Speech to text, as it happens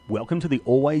Welcome to the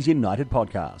Always United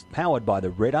podcast, powered by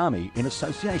the Red Army in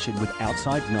association with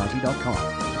Outside90.com.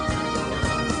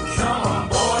 Come on,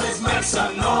 boys, make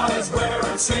some noise.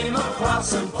 We're a team of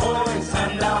clubs and boys,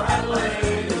 and our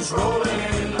Adelaide is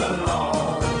rolling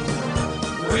along.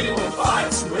 We will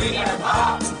fight, we have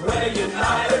heart, we're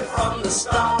united from the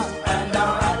start, and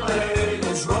our Adelaide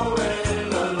is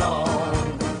rolling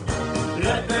along.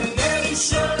 Let the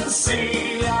nation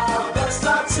see our best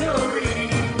artillery.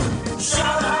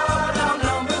 Shout out our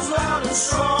numbers loud and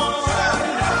strong.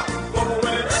 But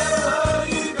wherever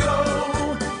you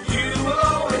go, you will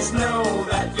always know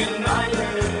that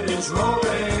United is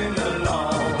rolling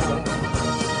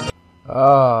along.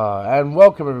 And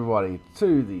welcome everybody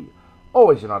to the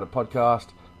Always United podcast.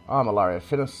 I'm Ilario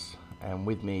Finnis, and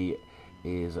with me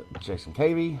is Jason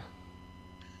Cavey.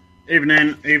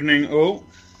 Evening all.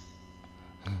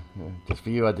 Just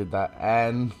for you, I did that.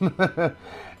 And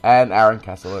and Aaron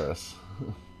Castellaris.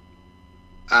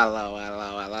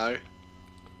 Hello.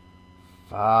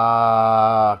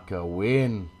 Fuck, a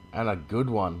win. And a good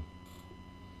one.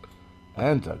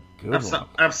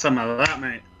 Have some of that,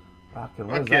 mate. Fucking,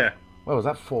 Fuck yeah. What was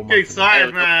that 4 Get months ago?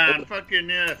 excited, man. Fucking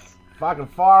yes. Fucking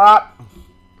fire up.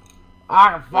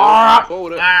 Fucking fire up.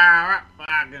 Forward it.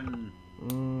 Fucking.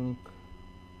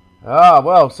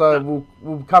 So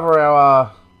we'll cover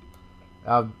our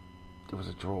it was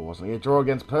a draw, wasn't it? Yeah, draw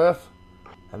against Perth,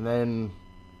 and then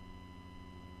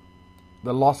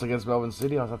the loss against Melbourne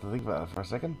City. I have to think about that for a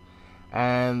second,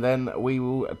 and then we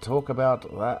will talk about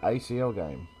that ACL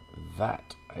game.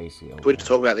 We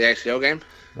talk about the ACL game.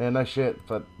 Yeah, no shit,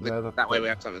 but That way we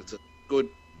have something that's good.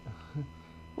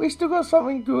 we still got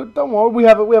something good. Don't worry, we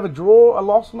have a draw, a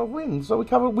loss, and a win. So we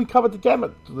covered the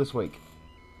gamut this week.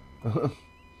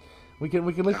 we can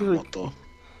literally go.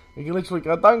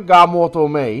 Don't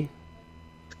gamoto me.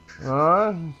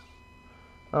 Alright,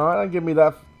 don't give me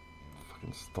that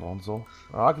fucking stronzo.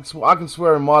 I can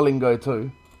swear in my lingo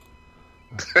too.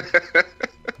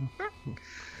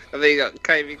 And there you go.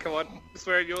 KV, come on.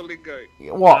 Swear in your lingo.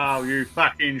 What? Oh, you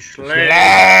fucking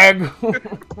slag.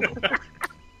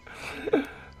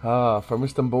 From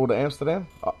Istanbul to Amsterdam.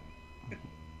 Oh.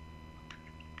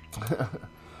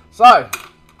 So,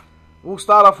 we'll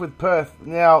start off with Perth.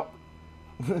 Now,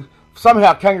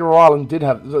 somehow Kangaroo Island did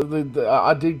have...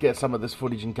 I did get some of this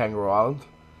footage in Kangaroo Island.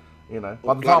 You know.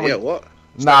 By the time what?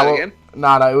 No, it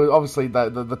was obviously the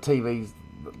TV's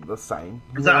the same.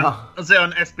 Is it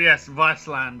on SBS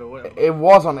Viceland or whatever? It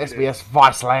was on SBS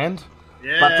Viceland.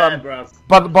 Yeah, bro.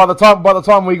 But by the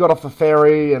time we got off the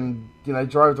ferry and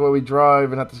drove to where we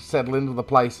drove and had to settle into the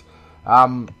place,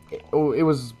 it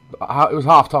was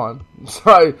half time.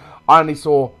 So I only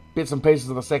saw bits and pieces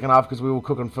of the second half because we were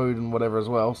cooking food and whatever as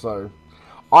well. So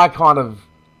I kind of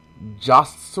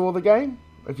just saw the game,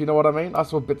 if you know what I mean. I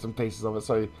saw bits and pieces of it,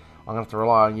 so I'm gonna have to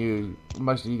rely on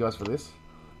most of you guys for this.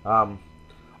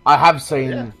 I have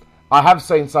seen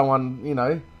someone,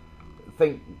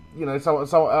 think,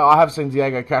 I have seen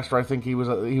Diego Castro think he was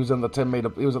at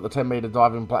the 10 meter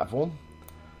diving platform.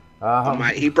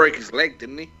 Mate, he broke his leg,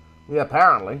 didn't he? Yeah,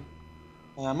 apparently.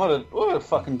 What a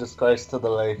fucking disgrace to the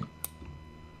league.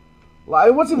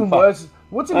 Like, what's even worse?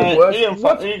 He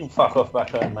can fuck off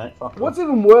back home, mate. What's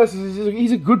even worse is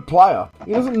he's a good player.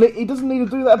 He doesn't need to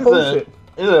do that bullshit.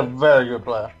 He's a very good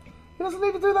player. He doesn't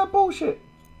need to do that bullshit.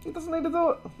 He doesn't need to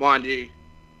do it. Mind you.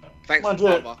 Thanks for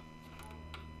cover.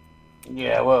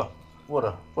 Yeah, well, what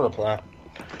a player.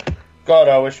 God,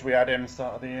 I wish we had him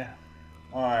start of the year.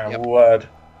 My word.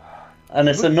 And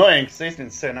it's annoying because he's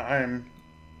been sitting at home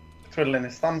twiddling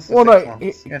his thumbs for 6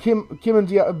 months. Kim and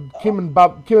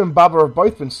Bubba have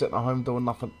both been sitting at home doing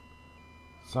nothing.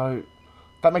 So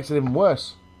that makes it even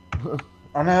worse.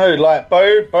 I know, like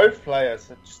both players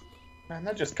they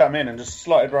just come in and just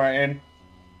slotted right in.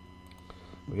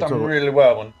 Done really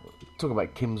well. Talk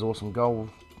about Kim's awesome goal,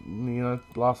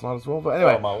 last night as well. But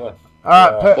anyway, my word.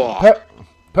 All right,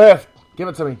 Perth, give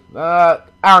it to me.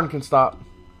 Aaron can start.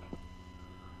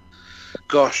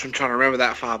 Gosh, I'm trying to remember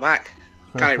that far back.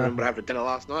 Can't even remember what I had for dinner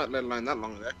last night, let alone that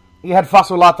long ago. You had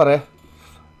fasolata there.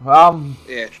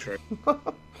 Yeah, true.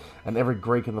 And every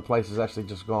Greek in the place has actually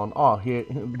just gone, oh, here,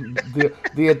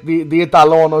 the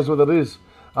Italo knows what it is.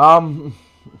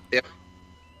 Yep.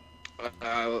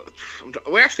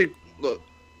 We actually, look,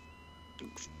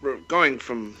 going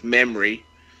from memory,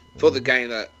 thought the game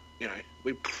that,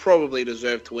 we probably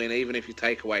deserved to win, even if you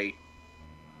take away,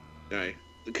 the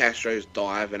Castro's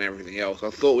dive and everything else. I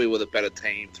thought we were the better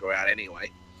team throughout anyway.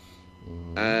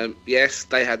 Yes,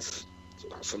 they had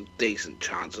some decent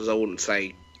chances. I wouldn't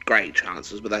say great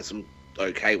chances, but they had some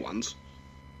okay ones.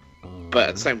 But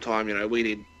at the same time, we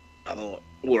did. I thought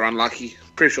we were unlucky.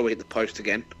 Pretty sure we hit the post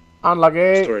again.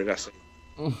 Unlucky. Story wrestling.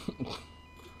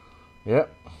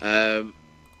 Yep.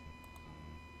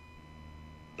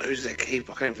 Who's their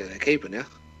keeper? I can't think of their keeper now.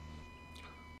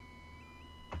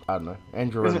 I don't know.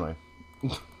 Andrew Renway.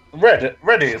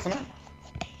 Ready, isn't it?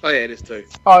 Oh yeah, it is too.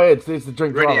 Oh, yeah, it's the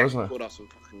drink Reddy driver, actually isn't it? pulled off some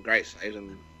fucking great saves.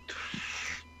 And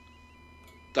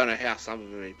don't know how some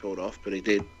of them he pulled off, but he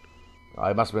did. Oh,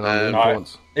 he must have been under No.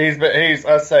 influence.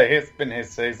 I'd say it's been his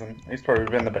season. He's probably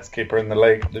been the best keeper in the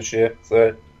league this year.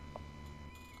 So,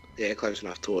 Yeah, close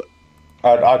enough to it.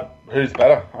 who's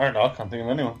better? I don't know. I can't think of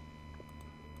anyone.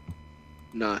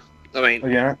 No, I mean,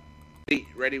 Yeah.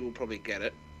 Reddy will probably get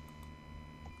it.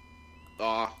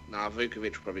 Oh, no,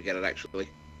 Vukovic will probably get it actually.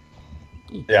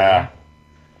 Yeah.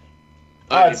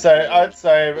 I'd say,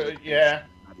 yeah.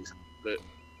 But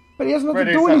But he hasn't had to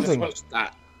Reddy's do had anything. this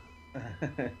that.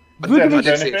 Vukovic-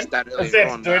 I see that earlier Does he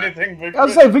have on, to do anything? I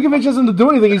was saying, Vukovic hasn't had to do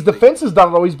anything. His defence has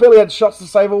done it all. He's barely had shots to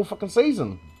save all fucking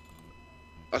season.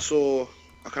 I can't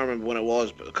remember when it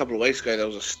was, but a couple of weeks ago there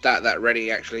was a stat that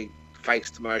Reddy actually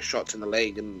faced the most shots in the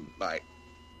league, and like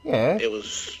Yeah. it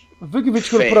was Vukovic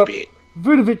could have fair put up. bit.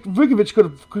 Vukovic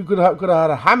could have had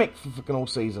a hammock for fucking all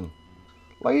season.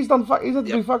 Like he's had to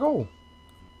do fuck all.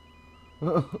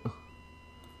 I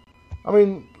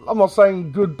mean, I'm not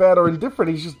saying good, bad, or indifferent.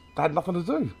 He's just had nothing to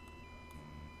do.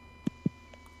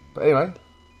 But anyway,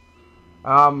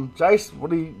 Jace,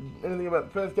 anything about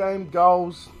the Perth game?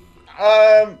 Goals?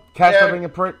 Castro being a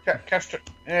prick?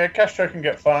 Castro can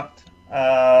get fucked.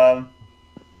 No,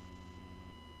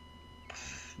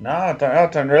 I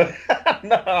don't really.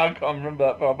 No, I can't remember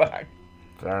that far back.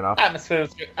 Fair enough. Atmosphere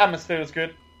was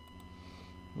good.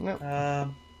 Yep.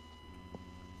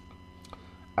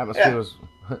 Atmosphere Yeah. was...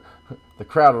 The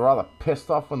crowd were rather pissed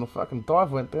off when the fucking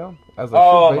dive went down, as they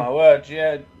Oh should be. my word!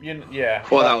 Yeah.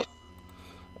 Well, that was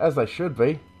As they should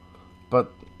be.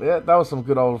 But, yeah, that was some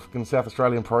good old fucking South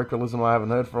Australian parochialism I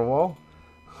haven't heard for a while.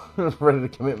 Ready to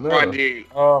commit murder. mind you,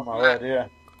 Oh my word! Yeah.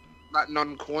 that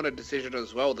non-corner decision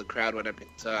as well. The crowd went a bit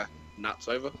nuts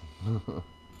over.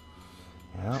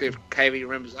 Yeah. See if KV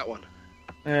remembers that one.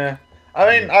 Yeah.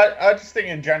 I mean, I just think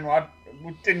in general,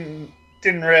 we didn't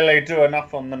really do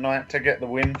enough on the night to get the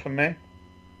win for me.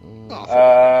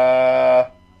 Oh,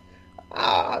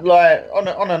 Like on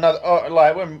another,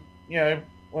 like when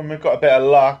we've got a bit of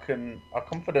luck and our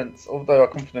confidence, although our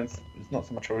confidence is not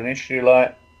so much of an issue.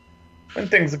 Like when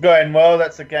things are going well,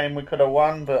 that's a game we could have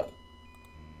won, but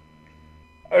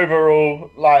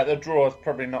overall, like the draw is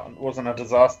probably wasn't a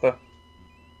disaster.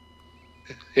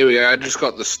 Here we go. I just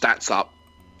got the stats up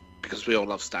because we all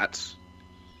love stats.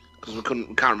 Because we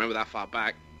can't remember that far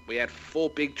back. We had 4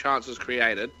 big chances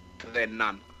created, and then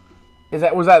none. Was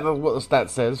that what the stat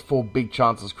says? 4 big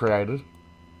chances created.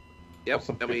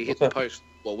 Yep. And we hit the post.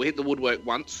 Well, we hit the woodwork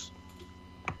once.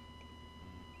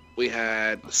 We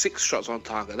had 6 shots on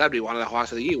target. That'd be one of the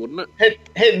highest of the year, wouldn't it?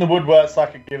 Hitting the woodwork's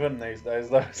like a given these days,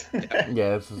 though.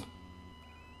 Yeah, this is...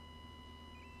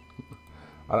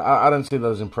 I don't see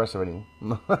those impressive anymore.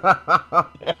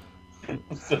 If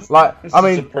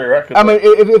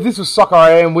this was Soccer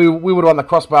AM, we would have won the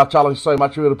crossbar challenge so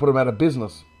much we would have put them out of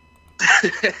business.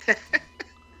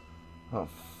 Oh,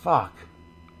 fuck.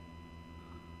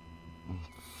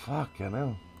 Fucking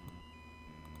hell.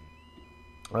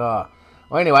 Well,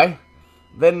 anyway,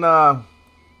 then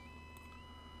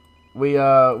we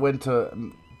went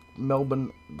to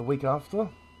Melbourne the week after.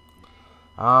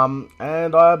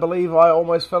 And I believe I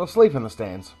almost fell asleep in the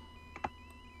stands.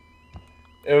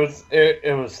 It was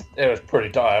pretty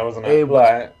dire, wasn't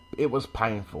it? It was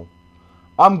painful.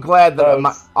 I'm glad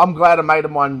that I'm glad a mate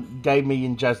of mine gave me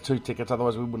and Jazz 2 tickets.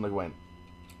 Otherwise, we wouldn't have went.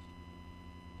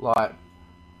 Like,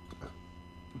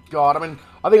 God, I mean,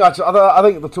 I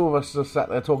think the two of us just sat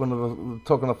there talking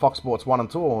to Fox Sports 1 and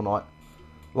 2 all night.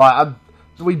 Like,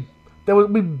 we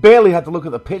barely had to look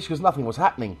at the pitch because nothing was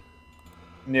happening.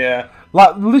 Yeah.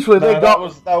 Like, literally,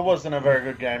 that wasn't a very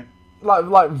good game. Like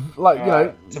you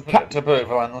know, to put it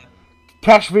bluntly.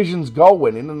 Cash Vision's goal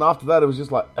went in, and after that, it was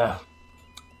just like, ugh.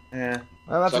 Yeah.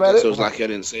 And that's So about I it. was lucky I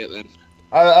didn't see it then.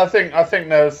 I think I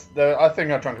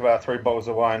drank about 3 bottles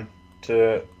of wine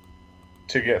to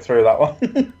get through that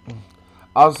one.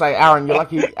 I'll say, Aaron, you're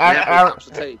lucky. Cups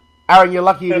of tea. Aaron, you're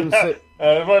lucky you didn't see.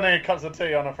 If I need cups of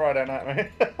tea on a Friday night,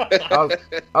 mate. I was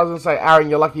gonna say,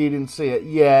 Aaron, you're lucky you didn't see it.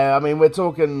 Yeah, I mean, we're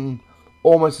talking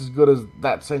almost as good as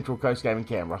that Central Coast game in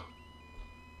Canberra.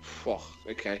 Oh,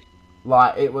 okay.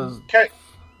 Like, it was.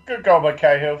 Good goal by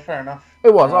Cahill, fair enough.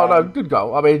 It was. Oh no, good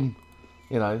goal. I mean,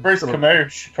 you know. Bruce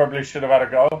Camus probably should have had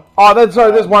a goal. Oh,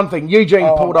 there's one thing.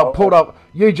 Eugene pulled off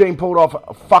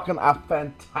a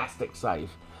fantastic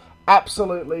save.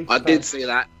 Absolutely. I did see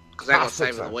that because I got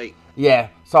saved of the week. Yeah,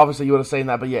 so obviously you would have seen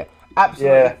that, but yeah,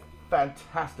 absolutely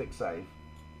fantastic save.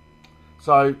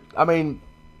 So, I mean,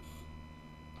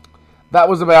 that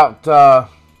was about, that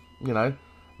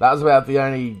was about the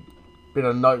only bit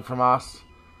of note from us.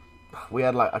 We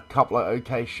had like a couple of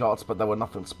okay shots, but they were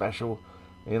nothing special,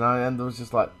 and it was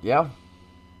just like, just,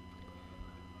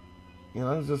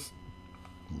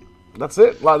 that's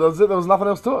it. Like, that was it. There was nothing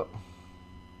else to it.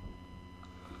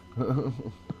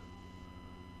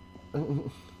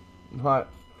 Right.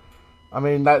 I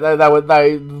mean,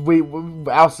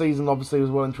 our season obviously was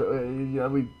well and truly,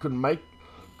 we couldn't make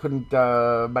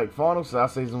finals, so our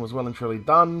season was well and truly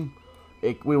done.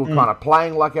 We were kind of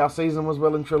playing like our season was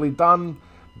well and truly done.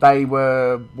 They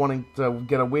were wanting to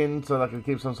get a win so they could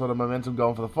keep some sort of momentum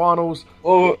going for the finals.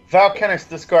 Well, Val Kennis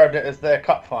described it as their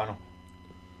cup final.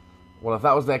 Well, if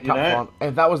that was their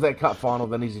cup final,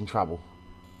 then he's in trouble.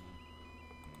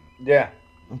 Yeah.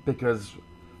 Because,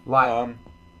 like,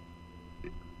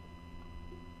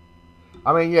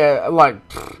 I mean, yeah, like,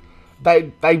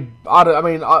 I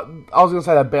was going to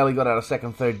say they barely got out of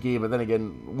second, third gear, but then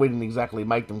again, we didn't exactly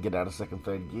make them get out of second,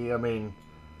 third gear. I mean,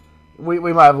 we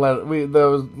may have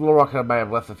Larocca may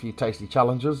have left a few tasty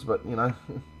challenges, but, that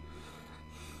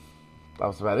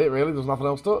was about it, really. There was nothing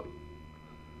else to it.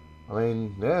 I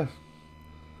mean, yeah.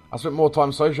 I spent more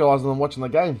time socialising than watching the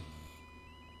game.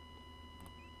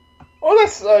 Well,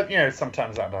 that's,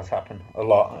 sometimes that does happen a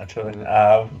lot, actually.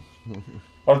 I've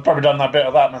probably done a bit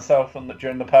of that myself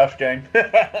during the Perth game.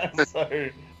 So,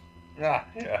 yeah.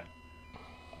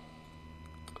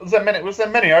 Was there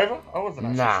many over? I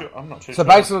wasn't actually sure. I'm not too sure.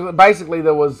 So basically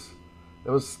there was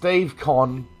Steve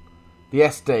Conn, the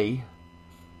SD,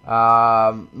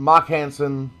 Mark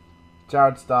Hansen,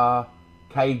 Jared Starr,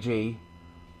 KG,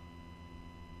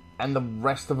 and the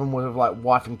rest of them were like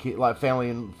wife and kid, like family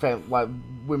and like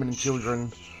women and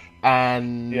children,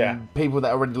 and people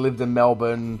that already lived in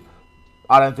Melbourne.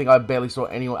 I don't think I barely saw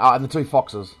anyone, and the two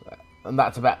Foxes, and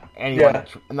that's about anyone. Yeah.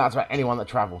 And that's about anyone that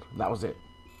travelled. That was it.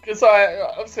 Because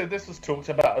obviously this was talked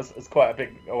about as quite a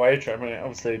big away trip. I mean,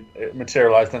 obviously it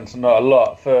materialised into not a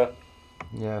lot for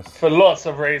lots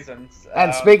of reasons.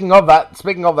 And speaking of that,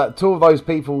 two of those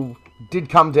people did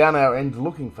come down our end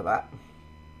looking for that.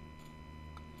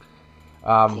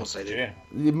 Of course they do.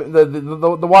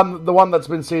 The one that's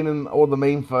been seen in all the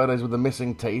meme photos with the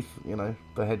missing teeth,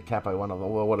 the head capo one of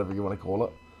them, or whatever you want to call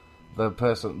it, the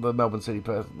Melbourne City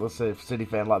person, the City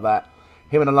fan like that.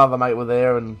 Him and another mate were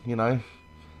there, and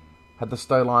had the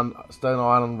Stone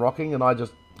Island rocking, and I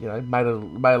just made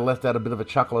a left out a bit of a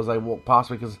chuckle as they walked past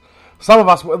me, because some of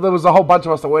us, there was a whole bunch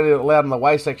of us that weren't allowed in the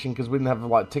away section because we didn't have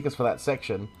like tickets for that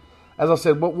section. As I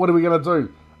said, what are we going to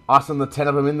do? Us and the 10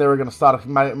 of them in there are going to start a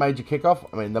major kickoff.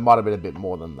 I mean, there might have been a bit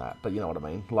more than that, but you know what I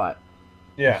mean. Like,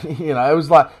 yeah, it was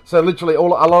like, so literally a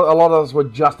lot of us were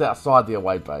just outside the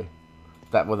away bay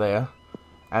that were there,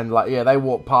 and like, they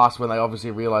walked past when they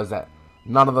obviously realised that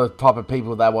none of the type of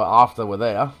people they were after were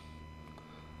there,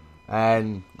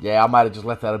 and I might have just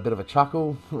left out a bit of a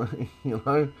chuckle,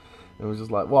 It was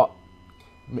just like, what,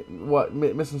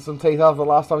 missing some teeth after the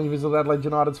last time you visited Adelaide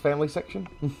United's family section,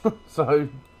 so.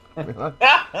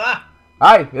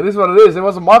 Hey, it is what it is. It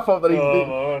wasn't my fault that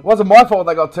it wasn't my fault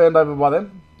they got turned over by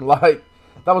them. Like,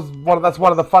 that's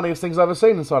one of the funniest things I've ever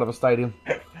seen inside of a stadium.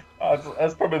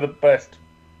 That's probably the best.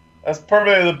 That's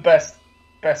probably the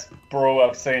best brawl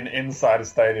I've seen inside a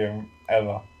stadium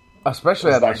ever.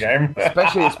 Especially at that game.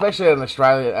 especially an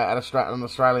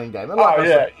Australian game.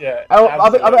 Yeah. I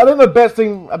think the best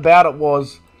thing about it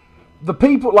was the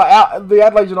people, the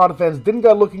Adelaide United fans didn't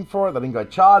go looking for it. They didn't go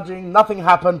charging. Nothing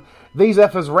happened. These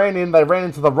effers ran in. They ran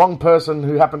into the wrong person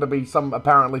who happened to be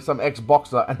apparently some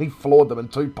ex-boxer, and he floored them in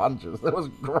 2 punches. It was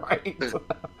great.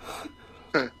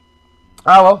 Oh,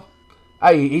 well.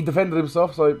 Hey, he defended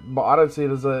himself, so I don't see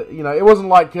it as a, it wasn't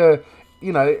like, it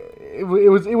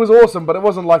was awesome, but it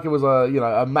wasn't like it was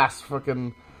a mass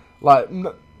fucking, like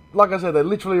I said, they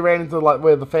literally ran into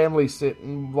where the family sit,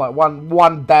 and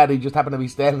one dad who just happened to be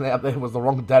standing out there was the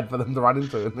wrong dad for them to run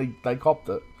into, and they copped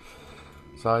it.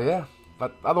 So yeah,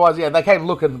 but otherwise, they came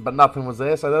looking, but nothing was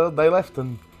there, so they left,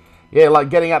 and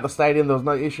getting out the stadium, there was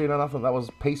no issue, no nothing. That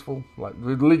was peaceful. Like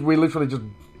we literally just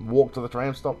walked to the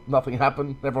tram stop, nothing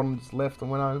happened. Everyone just left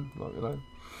and went home,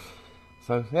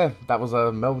 So yeah, that was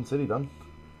Melbourne City done.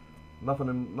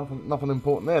 Nothing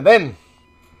important there. Then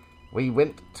we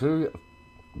went to.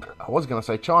 I was going to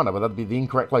say China, but that'd be the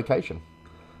incorrect location.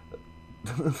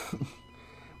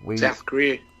 South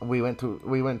Korea. We went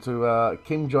to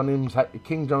Kim Jong Il's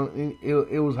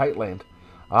Hateland.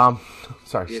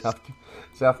 Sorry, yes.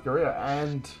 South Korea,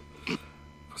 and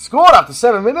scored after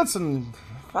 7 minutes. And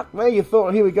fuck me, you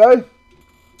thought, here we go.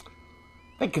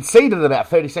 They conceded about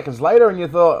 30 seconds later, and you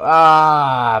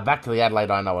thought, back to the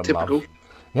Adelaide I know and Typical. love.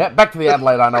 Yeah, back to the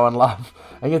Adelaide I know and love.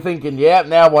 And you're thinking, yeah,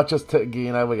 now watch us, we're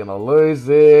going to lose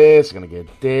this, we're going to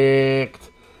get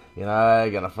dicked, you're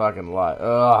going to fucking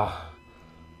ugh.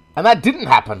 And that didn't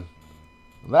happen.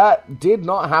 That did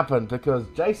not happen because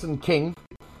Jason King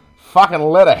fucking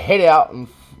let a head out and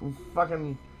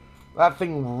fucking... That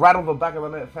thing rattled the back of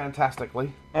the net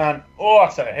fantastically. And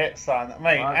also hit, son.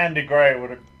 Mate, Right. Andy Gray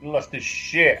would have lost his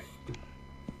shit.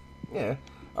 Yeah.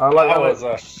 That was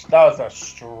a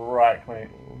strike, mate.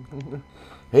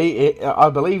 I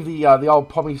believe the old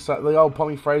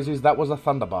Pommy phrase is that was a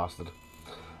thunder bastard.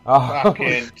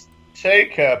 Fucking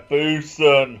take a boo,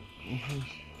 son.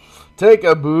 Take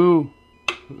a boo.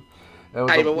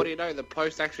 Hey, but what do you know? The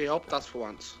post actually helped us for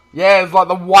once. Yeah, it's like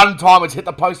the one time it's hit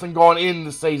the post and gone in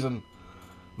this season.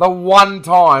 The one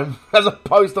time, as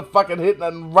opposed to fucking hitting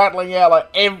and rattling out like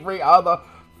every other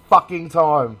fucking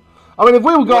time. I mean, if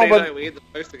we were going by, we hit the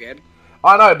post again.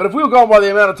 I know, but if we were going by the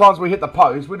amount of times we hit the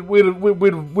post, we'd have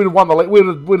won the league.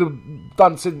 We'd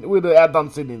have outdone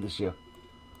Sydney this year.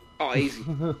 Oh, easy.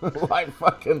 Like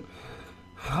fucking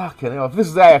hell. If this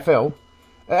is AFL,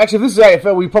 actually, if this is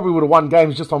AFL, we probably would have won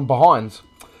games just on behinds.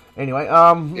 Anyway,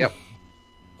 Yep.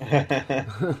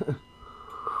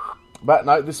 But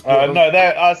no, this. No,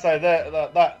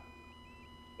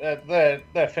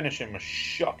 their finishing was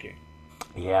shocking.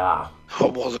 Yeah. Oh,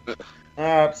 wasn't it?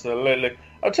 Absolutely.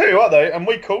 I'll tell you what though, and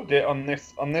we called it on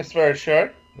this very show.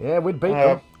 Yeah, we'd beat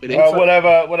them.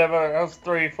 Whatever. That was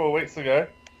 3-4 weeks ago.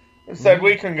 We said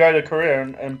we can go to Korea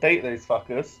and beat these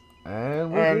fuckers,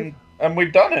 And we did. and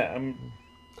we've done it. And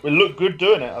we look good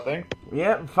doing it, I think.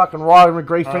 Yeah, fucking Riley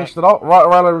McGree finished it off.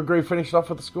 Riley McGree finished off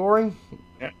with the scoring.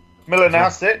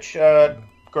 Milanasic,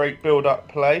 great build-up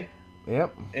play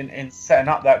Yep. in setting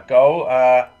up that goal.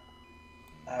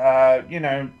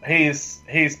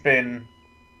 He's been.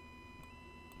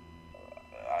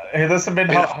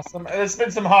 There's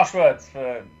been some harsh words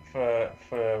for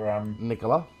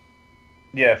Nicola.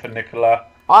 for Nicola.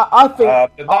 I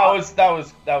think. But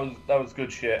that was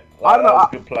good shit. I don't know, That was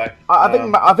good play.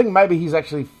 I think maybe he's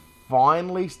actually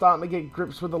finally starting to get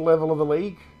grips with the level of the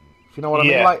league. If you know what I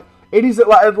mean. Yeah. Like it is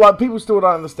like people still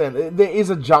don't understand. There is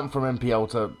a jump from NPL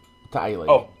to A League.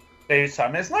 Oh, big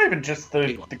time. It's not even just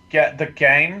the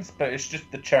games, but it's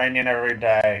just the training every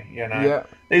day. Yeah.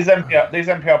 These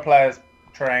NPL players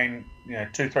train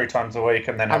 2-3 times a week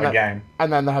and then have a game.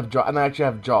 And then they actually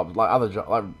have jobs like other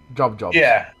jobs.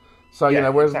 Yeah. So Yeah,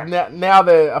 whereas exactly. now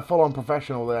they're a full-on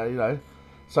professional there.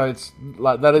 So it's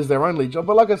like that is their only job.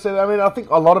 But like I said, I mean, I think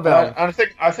a lot of our I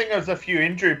think there's a few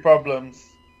injury problems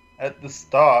at the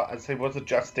start as he was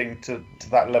adjusting to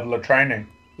that level of training.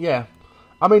 yeah.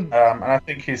 I mean, And I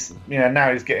think he's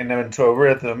now he's getting them into a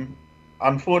rhythm.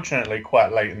 Unfortunately,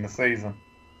 quite late in the season.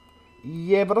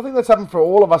 yeah, but I think that's happened for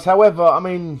all of us. However, I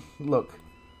mean, look,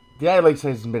 the A-League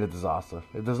season's been a disaster.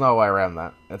 There's no way around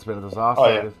that. It's been a disaster. Oh,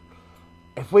 yeah.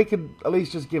 If we could at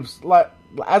least just give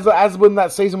as when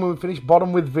that season when we finished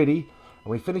bottom with Vidi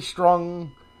and we finished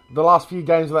strong the last few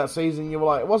games of that season, you were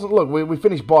like, it wasn't. Look, we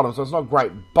finished bottom, so it's not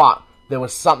great, but there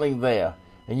was something there,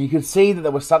 and you could see that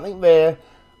there was something there.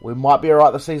 We might be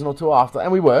alright the season or two after,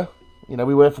 and we were.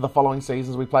 We were for the following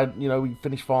seasons. We played. We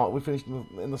finished fine. We finished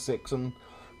in the six and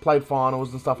played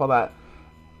finals and stuff like that.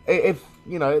 If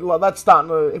like that's starting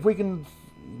to, if we can,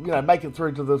 make it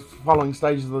through to the following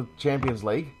stages of the Champions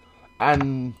League,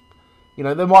 and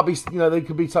there might be, there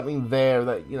could be something there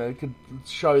that could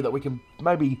show that we can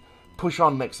maybe push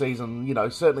on next season.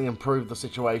 Certainly improve the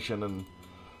situation, and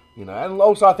and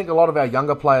also I think a lot of our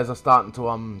younger players are starting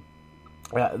to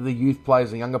the youth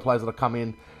players and younger players that have come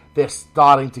in. They're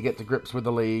starting to get to grips with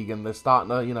the league, and they're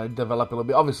starting to, develop a little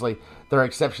bit. Obviously, there are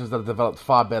exceptions that have developed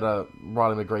far better.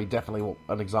 Riley McGree, definitely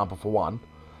an example for one.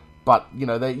 But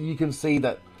you can see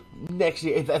that next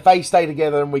year, if they stay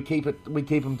together and we keep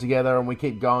them together, and we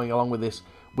keep going along with this,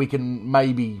 we can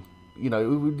maybe,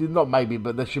 not maybe,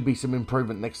 but there should be some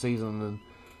improvement next season,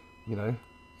 and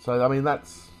So I mean,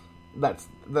 that's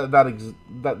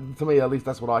to me at least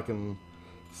that's what I can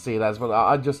see it as. But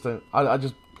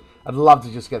I'd love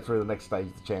to just get through the next stage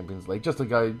of the Champions League, just to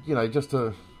go, just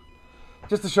to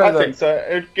show I that. think so.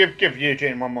 It'd give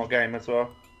Eugene one more game as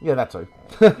well. Yeah, that too.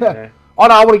 Yeah. Oh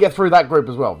no, I want to get through that group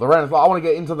as well. The round, I want to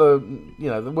get into the,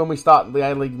 when we start the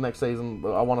A League next season,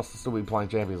 I want us to still be playing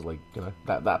Champions League.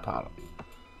 That part of it.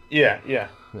 Yeah. Yeah.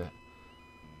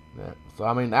 So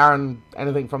I mean, Aaron,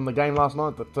 anything from the game last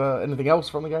night? Anything else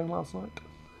from the game last night?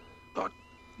 Oh,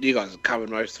 you guys have covered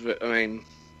most of it. I mean,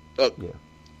 look, Yeah.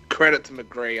 credit to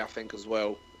McGree, I think, as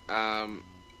well. I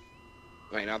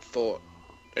thought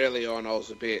early on I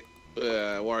was a bit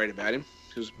worried about him.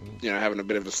 He was, having a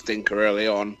bit of a stinker early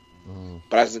on.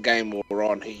 But as the game wore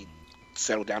on, he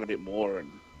settled down a bit more,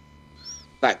 and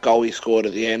that goal he scored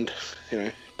at the end,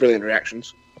 brilliant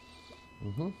reactions.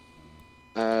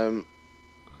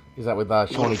 Is that with What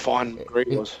a Shawnee? fine Greek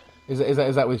was. Is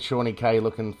that with Shawnee K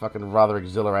looking fucking rather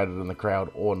exhilarated in the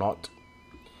crowd or not?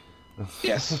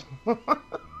 Yes.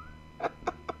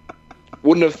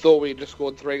 Wouldn't have thought we'd just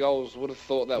scored 3 goals. Would have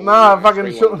thought that. Nah, fucking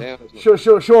 3-1 down.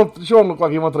 Sean looked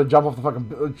like he wanted to jump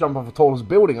off the tallest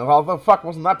building. I thought, the fuck,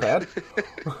 wasn't that bad?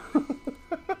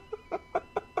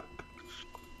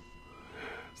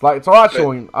 It's like, it's alright,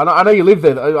 Sean. I know you live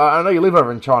there. I know you live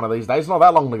over in China these days. It's not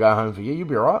that long to go home for you. You'll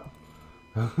be alright.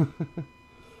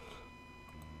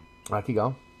 Right, keep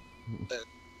going.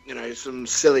 Some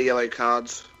silly yellow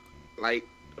cards late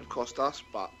have cost us,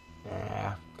 but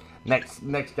Yeah. Next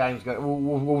game's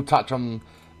going. We'll touch on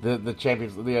the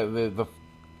Champions the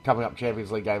coming up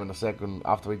Champions League game in a second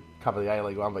after we cover the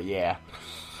A-League one. But yeah,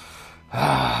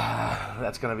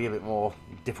 that's going to be a bit more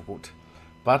difficult.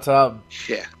 But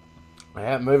yeah,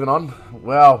 moving on.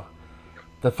 Well,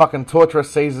 the fucking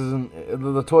torturous season,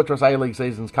 the torturous A-League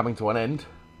season's coming to an end.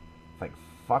 Thank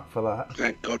fuck for that.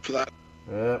 thank God for that.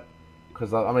 Yeah,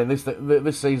 because I mean this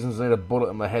season's need a bullet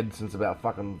in the head since about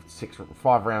fucking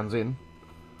 5 rounds in.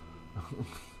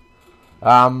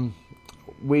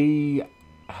 We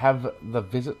have the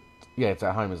visit. Yeah, it's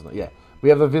at home, isn't it? Yeah, we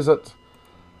have the visit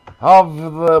of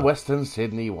the Western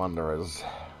Sydney Wanderers.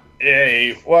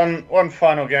 Yeah, one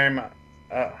final game.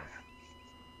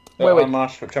 Wait.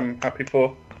 Marsh, which I'm happy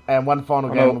for. And one final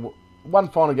game. One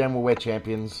final game where we're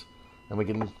champions, and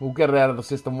we'll get it out of the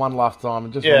system one last time,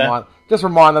 and just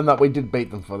remind them that we did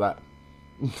beat them for that.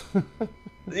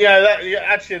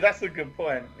 Actually, that's a good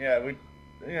point. Yeah.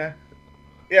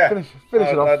 Finish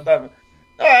it off.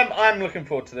 I'm looking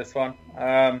forward to this one.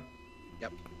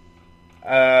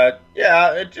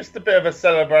 Just a bit of a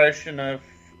celebration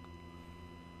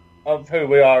of who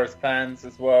we are as fans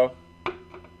as well.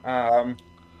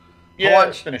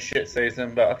 It's been a shit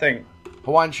season, but I think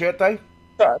Hawaiian Shirt Day.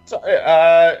 It's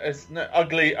an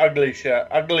ugly shirt,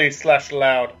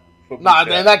 ugly/loud. No, shirt.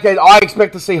 in that case, I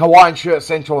expect to see Hawaiian Shirt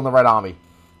Central in the Red Army.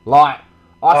 Like,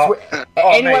 I swear,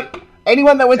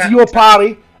 anyone that went to your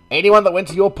party,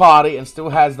 and still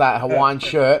has that Hawaiian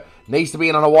shirt needs to be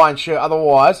in a Hawaiian shirt.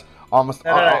 Otherwise,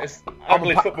 it's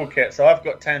ugly football kit. So I've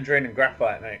got tangerine and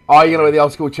graphite, mate. Oh, you're gonna wear the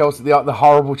old school Chelsea, the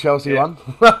horrible Chelsea one.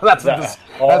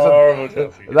 horrible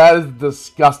Chelsea. That is a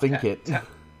disgusting kit.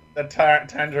 The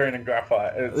tangerine and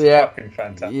graphite. It's fucking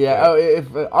fantastic. Yeah, if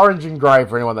orange and grey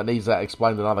for anyone that needs that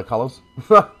explained in other colours.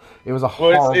 It was a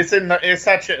horrible. There's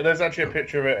actually a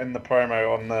picture of it in the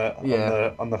promo on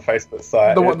the Facebook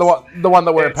site. The one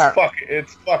that we're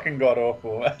it's fucking god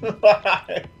awful.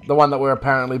 The one that we're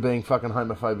apparently being fucking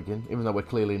homophobic in, even though we're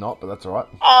clearly not, but that's alright.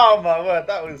 Oh my word,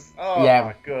 that was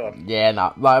my god. Yeah,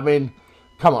 no, I mean,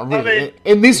 come on, really.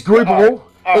 In this group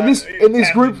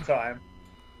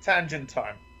tangent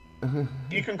time.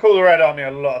 You can call the Red Army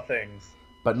a lot of things,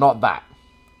 but not that.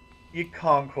 You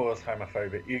can't call us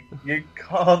homophobic. You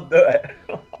can't do it.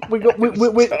 If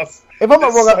I'm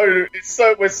not wrong,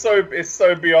 it's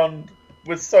so beyond.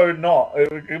 We're so not. We're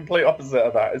the complete opposite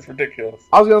of that. It's ridiculous.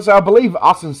 I was going to say, I believe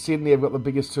us and Sydney have got the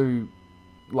biggest two,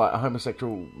 amount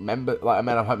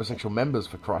of homosexual members,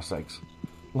 for Christ's sakes.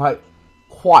 Like,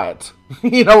 quiet.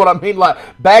 You know what I mean? Like,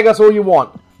 bag us all you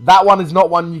want. That one is not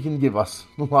one you can give us.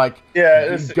 Like,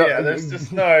 there's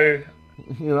just no.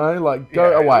 You know, like,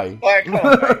 go away. Like,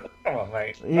 come on,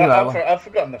 mate. I've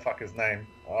forgotten the fucker's name.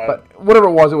 But whatever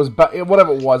it was,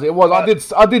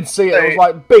 I did see it. It was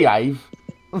like, behave.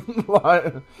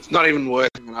 Like, it's not even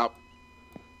worth it up.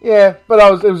 Yeah,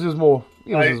 but it was just more.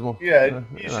 Usually when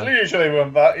you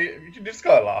just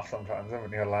gotta laugh sometimes,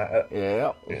 haven't you? Like,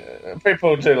 yeah.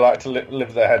 People do like to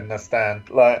live their head in the stand.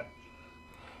 Like,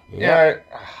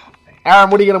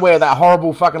 Aaron, what are you going to wear? That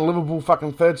horrible fucking Liverpool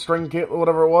fucking third string kit or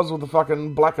whatever it was with the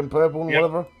fucking black and purple and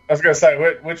whatever? I was going to say,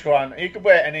 which one? You could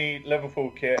wear any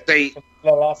Liverpool kit for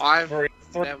the last three,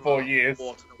 4 years. I've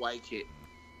bought an away kit.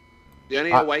 The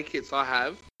only away kits I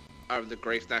have are the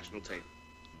Greece national team.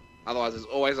 Otherwise, there's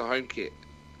always a home kit.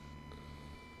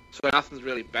 So nothing's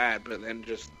really bad, but then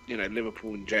just,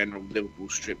 Liverpool in general, Liverpool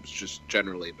strips just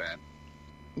generally bad.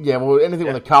 Yeah, well, anything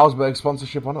with a Carlsberg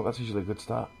sponsorship on it, that's usually a good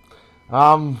start.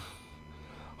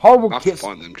 Horrible kits.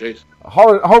 Find them, jeez.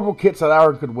 Horrible kits that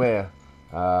Aaron could wear.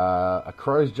 A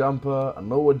Crows jumper, a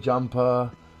Norwood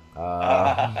jumper.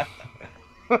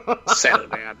 Settle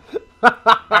down.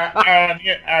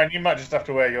 Aaron, you might just have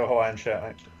to wear your Hawaiian shirt,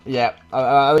 mate. Yeah,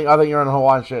 I think you're in a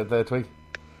Hawaiian shirt there, Tweak.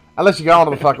 Unless you go on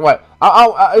to the fuck. Wait,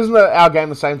 isn't our game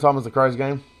the same time as the Crows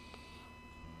game?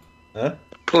 Huh?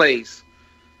 Please.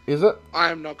 Is it?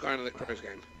 I am not going to the Crows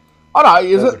game. Oh no,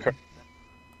 is it?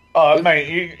 Oh,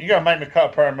 mate, you gotta make me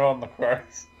cut a promo on the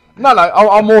Crows. No,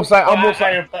 I'm more saying. I'm more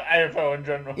saying. AFL in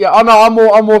general. Yeah, I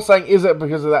know. I'm more saying. Is it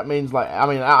because of that means like? I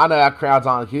mean, I know our crowds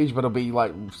aren't huge, but it'll be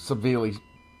like severely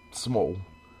small.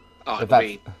 Oh, If it'll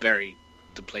be very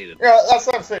depleted. Yeah, that's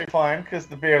absolutely fine because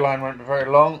the beer line won't be very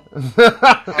long.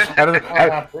 and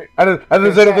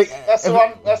there's anything. That's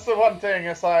the one thing.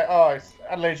 It's like, oh, it's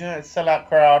Adelaide United sellout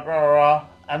crowd, rah, rah, rah,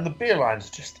 and the beer line's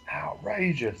just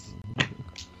outrageous.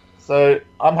 So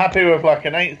I'm happy with like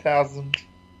an 8,000.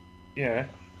 Yeah.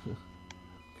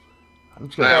 I'm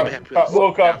just I'm gonna, happy with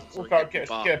Walk up, so we get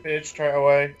a beer straight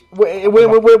away.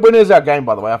 when is our game?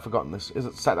 By the way, I've forgotten this. Is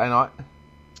it Saturday night?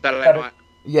 Saturday night.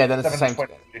 Yeah, then it's the same.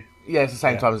 7:20. Yeah, it's the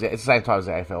same time as it's the same time as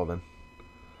the AFL then.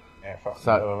 Yeah, fuck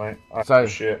So- so, mate. so-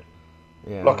 Shit.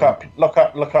 Yeah. Look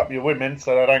up your women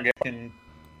so they don't get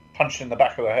punched in the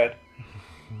back of the head.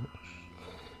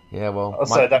 Yeah, well.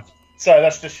 So that's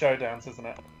just showdowns, isn't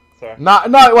it? So No,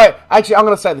 wait. Actually, I'm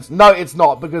going to say this. No, it's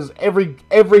not, because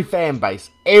every fan base,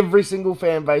 every single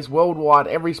fan base worldwide,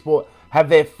 every sport have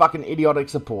their fucking idiotic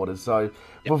supporters. So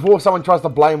before someone tries to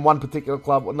blame one particular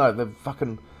club, no, they're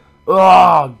fucking.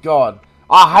 Oh God,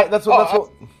 I hate. That's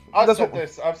what.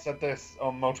 I've said this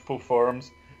on multiple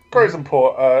forums. Crows and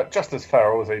Port just as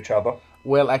feral as each other.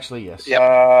 Well, actually, yes. Yep.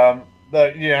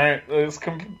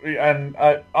 And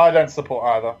I don't support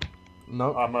either.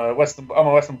 No. I'm a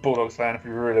Western Bulldogs fan. If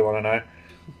you really want to know,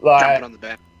 Jumping on the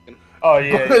back. oh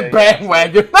yeah.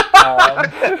 Bandwagon.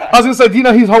 I was going to say, do you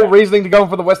know his whole reasoning to going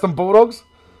for the Western Bulldogs?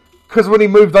 Because when he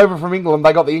moved over from England,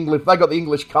 they got the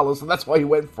English colours, so that's why he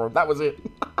went for it. That was it.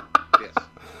 Yes.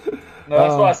 No,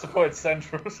 that's why I supported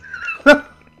Centrals.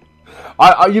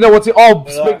 You know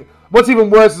what's even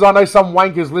worse is I know some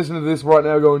wankers listening to this right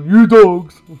now going, "You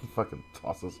dogs," fucking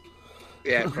tosses.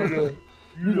 Yeah, probably.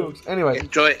 You dogs. Anyway,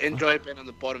 Enjoy being on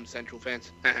the bottom, Central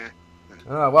fans.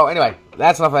 well, anyway,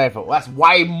 that's enough AFL. That's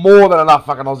way more than enough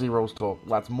fucking Aussie rules talk.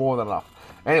 That's more than enough.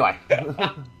 Anyway.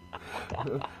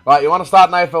 Right, you want to start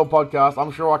an AFL podcast?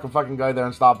 I'm sure I can fucking go there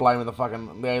and start blaming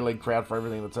the A-League crowd for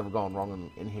everything that's ever gone wrong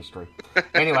in history.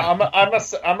 Anyway. I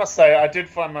must say, I did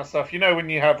find myself, when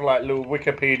you have like little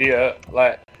Wikipedia,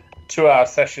 like 2-hour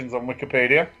sessions on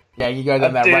Wikipedia. Yeah, you go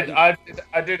down that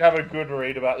I did have a good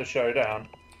read about the showdown.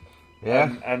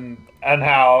 Yeah. And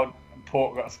how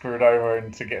Port got screwed over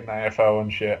into getting the AFL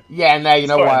and shit. Yeah, and now you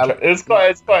know why. It's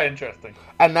quite interesting.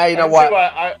 And now you know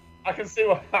why. I can see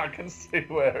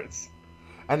where it's.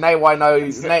 And now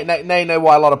you know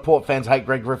why a lot of Port fans hate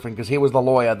Greg Griffin, because he was the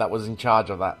lawyer that was in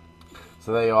charge of that.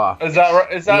 So there you are. Is that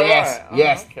right? Is that yes, right?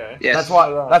 Yes. Oh, okay. Yes.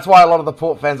 That's why a lot of the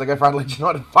Port fans that go for Adelaide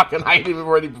United fucking hate him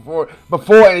already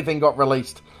before anything got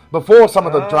released. Before some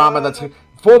of the drama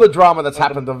that's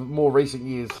happened in more recent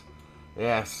years.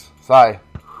 Yes. So.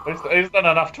 He's done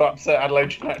enough to upset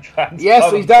Adelaide United fans.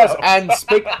 Yes, he does. And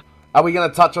are we going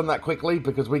to touch on that quickly,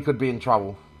 because we could be in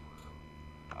trouble?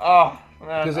 Oh.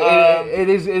 Because it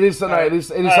is something.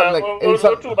 We'll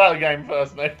talk about the game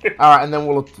first, mate. All right, and then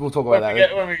we'll talk about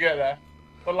that. When we get there.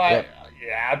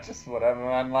 But just whatever,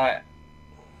 man. Like,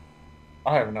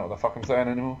 I don't even know what the fuck I'm saying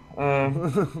anymore.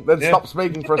 Then stop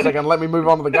speaking for a second. Let me move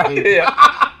on to the game. Yeah.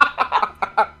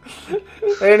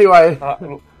 Anyway,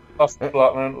 Lost the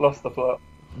plot, man. Lost the plot.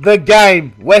 the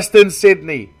game, Western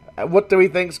Sydney. What do we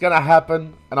think's going to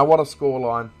happen? And I want a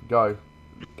scoreline. Go.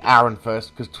 Aaron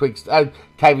first, because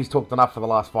Kavey's talked enough for the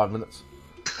last 5 minutes.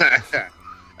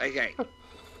 Okay.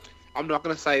 I'm not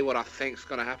going to say what I think's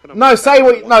going to happen. No, say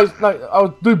what. No. I'll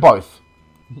do both.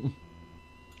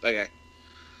 Okay.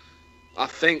 I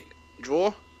think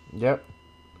draw. Yep.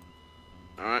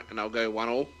 All right, and I'll go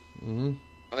 1-1. Mm-hmm.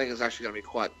 I think it's actually going to be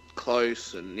quite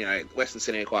close, and Western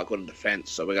Sydney are quite good in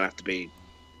defence, so we're going to have to be.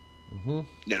 Mm-hmm.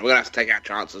 We're going to have to take our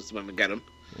chances when we get them,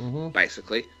 Mm-hmm.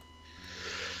 basically.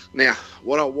 Now,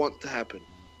 what I want to happen,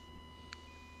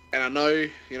 and I know,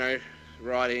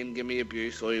 write in, give me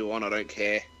abuse, all you want, I don't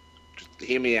care. Just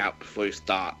hear me out before you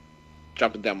start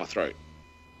jumping down my throat.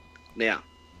 Now,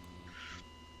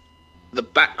 the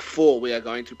back four we are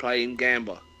going to play in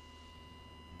Gamba,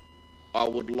 I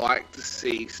would like to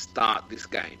see start this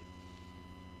game.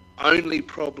 Only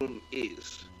problem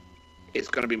is, it's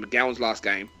going to be McGowan's last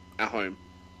game at home.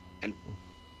 And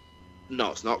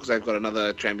no, it's not, because they've got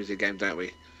another Champions League game, don't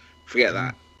we? Forget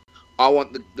that. I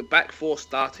want the back four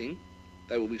starting.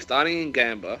 They will be starting in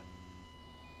Gamba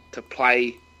to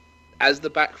play as the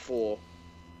back four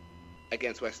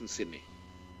against Western Sydney.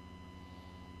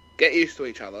 Get used to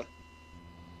each other.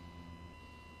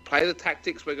 Play the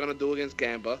tactics we're going to do against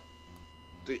Gamba.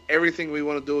 Do everything we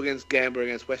want to do against Gamba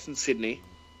against Western Sydney.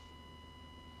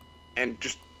 And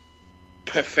just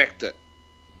perfect it.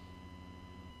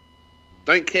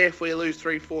 Don't care if we lose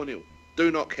 3-4-0.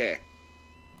 Do not care.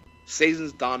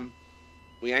 Season's done.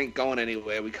 We ain't going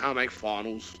anywhere. We can't make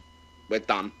finals. We're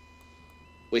done.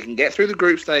 We can get through the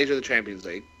group stage of the Champions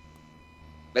League.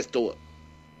 Let's do it.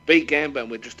 Beat Gamba and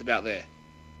we're just about there.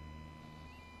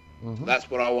 Mm-hmm. That's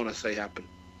what I want to see happen.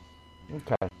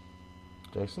 Okay.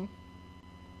 Jason?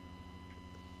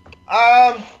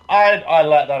 I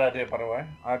like that idea, by the way.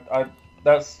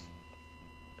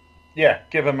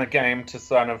 Give him a game to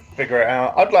sort of figure it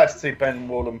out. I'd like to see Ben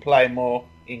Wallen play more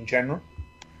in general,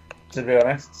 to be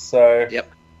honest. So Yep.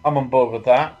 I'm on board with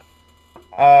that.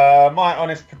 My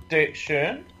honest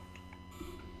prediction,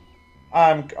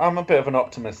 I'm a bit of an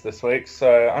optimist this week,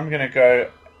 so I'm going to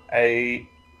go a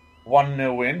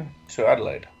 1-0 win to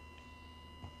Adelaide.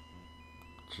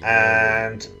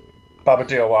 And Baba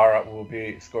Diawara will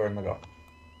be scoring the goal.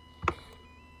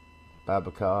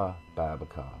 Babacar. Baba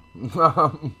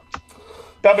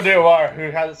Diawara,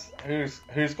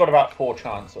 who's got about 4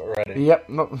 chances already. Yep,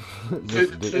 not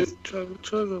Mr.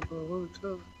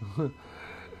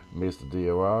 Mr.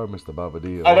 DOR, Mr. Baba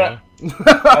DOR.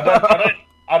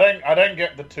 I don't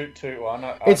get the toot one.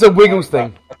 It's a Wiggles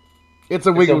thing. It's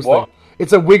a Wiggles thing.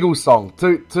 It's a Wiggles song.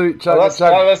 Toot, chugga,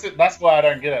 chugga. That's why I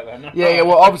don't get it then. Yeah,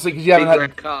 well, obviously, because you Big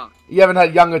red car. haven't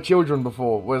had younger children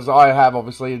before, whereas I have,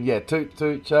 obviously, and yeah, toot,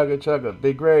 chugga, chugga,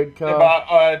 big red car. Yeah,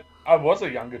 but I was a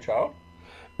younger child.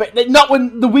 But not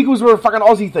when the Wiggles were a fucking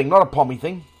Aussie thing, not a Pommy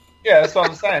thing. Yeah, that's what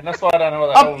I'm saying. That's why I don't know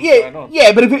what the hell was going on.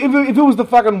 Yeah, but if it was the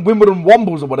fucking Wimbledon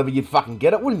Wombles or whatever, you'd fucking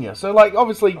get it, wouldn't you? So, like,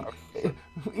 obviously...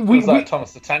 It was like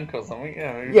Thomas the Tank or something.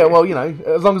 Yeah, well, you know,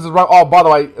 as long as it's... Oh, by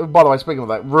the way, speaking of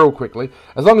that, real quickly,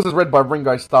 as long as it's read by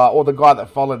Ringo Starr or the guy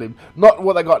that followed him, not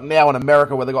what they got now in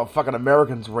America where they got fucking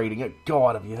Americans reading it.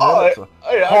 God, have you heard it?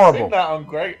 I've Horrible. seen that on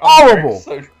great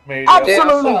social media.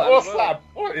 Absolutely.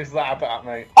 What is that about,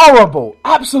 mate? Horrible.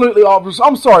 Absolutely horrible.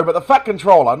 I'm sorry, but the Fat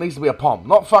Controller needs to be a pom,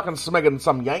 not fucking smegging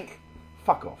some yank.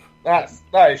 Fuck off. That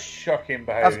is shocking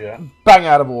That's behaviour. bang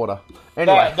out of order.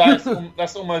 Anyway.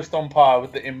 That's almost on par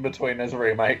with the In-Betweeners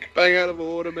remake. Bang out of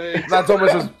order, mate. That's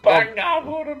almost as... Bang out of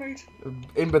order, mate.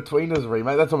 In-Betweeners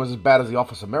remake. That's almost as bad as the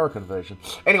Office American version.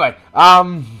 Anyway,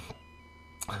 what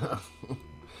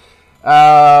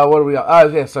do we got? Oh,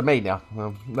 yeah, so me now.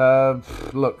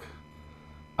 Look,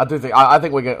 I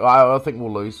think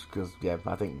we'll lose because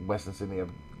I think Western Sydney,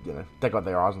 they got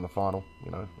their eyes on the final,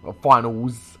 or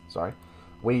finals. Sorry,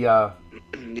 What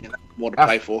to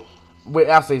play for?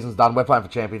 Our season's done. We're playing for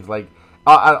Champions League.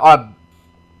 I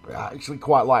actually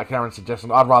quite like Aaron's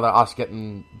suggestion. I'd rather us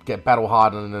get battle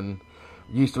hardened and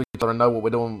used to each other and know what we're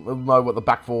doing, know what the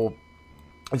back four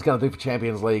is going to do for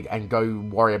Champions League, and go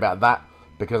worry about that,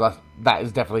 because that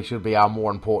is definitely should be our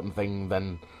more important thing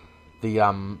than the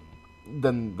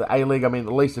A-League. I mean,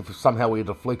 at least if somehow we had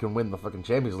to fluke and win the fucking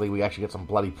Champions League, we actually get some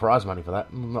bloody prize money for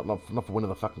that. Not for winning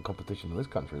the fucking competition in this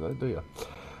country, though, do you?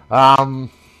 Well,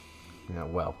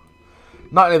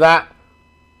 not only that,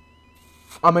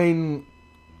 I mean,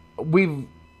 we've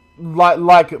as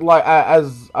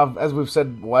we've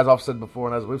said, as I've said before,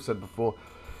 and as we've said before,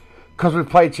 because we've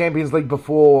played Champions League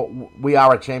before, we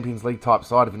are a Champions League type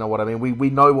side, if you know what I mean. We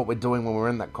know what we're doing when we're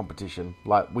in that competition.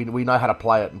 Like, we know how to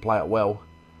play it and play it well.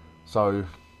 So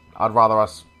I'd rather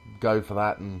us go for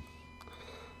that and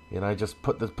just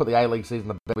put the A-League season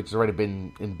to bed, which has already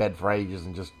been in bed for ages,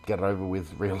 and just get it over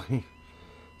with, really.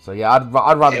 So yeah, I'd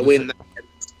rather win,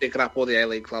 stick it up all the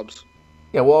A-League clubs.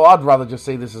 Yeah, well, I'd rather just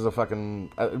see this as a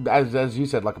fucking, as you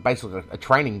said, like basically a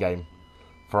training game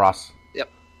for us. Yep.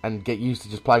 And get used to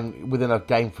just playing within a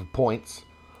game for points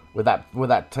with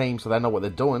that team, so they know what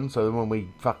they're doing. So when we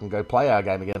fucking go play our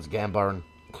game against Gamba and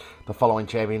the following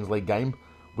Champions League game,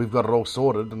 we've got it all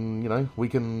sorted, and we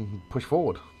can push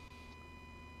forward.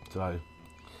 So,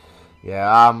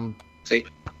 yeah. See,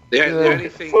 the only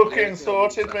thing fucking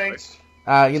sorted, mate.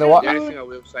 You know what? The only thing I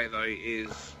will say though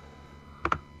is,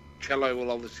 Cello will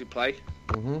obviously play.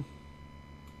 Mm-hmm.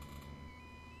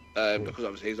 Because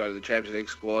obviously he's over the Champions League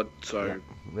squad, so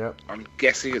yep. I'm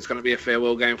guessing it's going to be a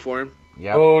farewell game for him.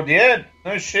 Yeah. Oh yeah,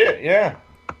 no shit, yeah.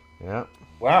 Yeah.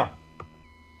 Wow.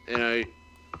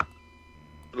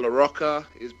 La Rocca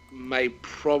may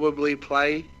probably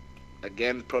play.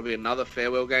 Again, probably another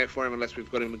farewell game for him, unless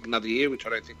we've got him another year, which I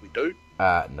don't think we do.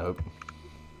 Nope.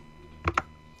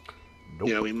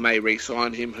 We may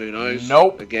re-sign him, who knows?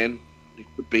 Nope. Again, it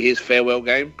could be his farewell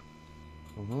game.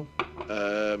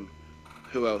 Mm-hmm.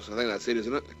 Who else? I think that's it,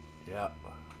 isn't it? Yeah.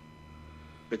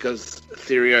 Because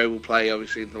Therio will play,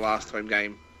 obviously, the last home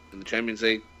game in the Champions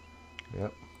League.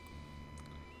 Yep.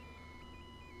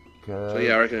 So,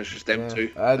 yeah, I reckon it's just them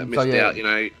two that missed out,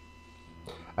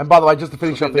 And by the way, just to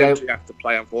finish off Them the two have to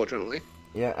play, unfortunately.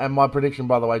 and my prediction,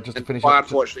 by the way, just to And finish by off.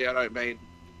 unfortunately, I don't mean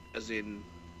as in.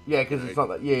 Because it's not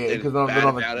that. Yeah, they're because they're bad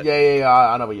not. about it. Yeah.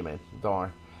 I know what you mean. Don't worry.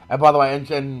 And by the way, and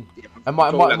Yeah, and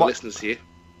my talking about the listeners here.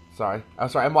 sorry,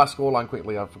 and my scoreline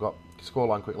quickly. I forgot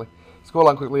scoreline quickly.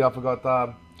 I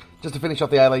forgot. Just to finish off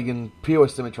the A League in pure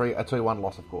symmetry, a 2-1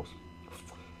 loss, of course.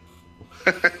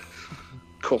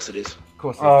 Of course it is. Of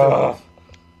course, it's 2-1.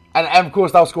 And of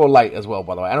course they'll score late as well.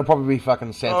 By the way, and it'll probably be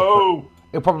fucking Santa. Oh,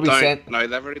 It'll probably be Santa. No,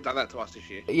 they've already done that to us this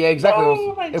year. Yeah, exactly.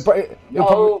 No, mate.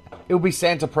 It'll be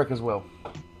Santa prick as well.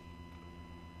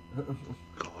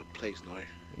 God, please no.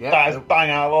 Yeah, that is bang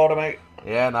out of order, mate.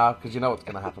 yeah, no, because you know what's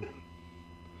going to happen.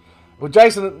 Well,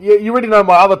 Jason, you already know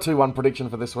my other 2-1 prediction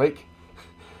for this week.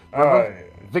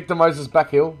 Victor Moses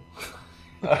backheel,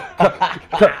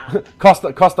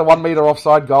 Costa 1 metre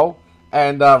offside goal,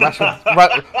 and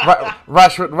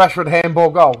Rashford handball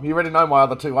goal. You already know my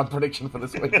other 2-1 prediction for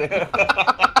this week. Where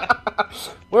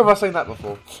have I seen that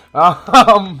before?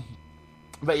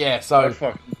 But yeah, so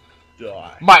Fucking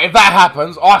die. mate, if that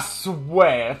happens, I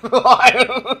swear, I'm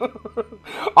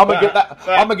gonna get that.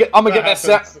 I'm gonna get that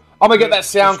sound. I'm gonna get that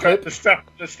sound clip. The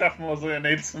Strathmore's gonna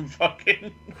need some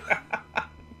fucking.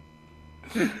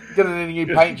 Get it in a new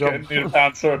paint job. Need a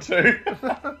bounce or two.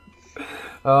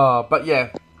 But yeah.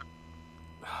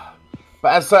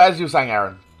 But as you were saying,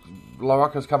 Aaron,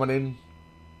 LaRocca's coming in.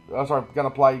 Oh, sorry, going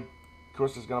to play.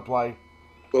 Krista's going to play.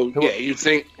 Well, yeah, you'd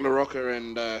think LaRocca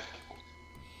and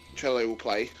Cello will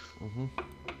play. Mm-hmm.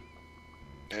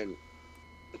 And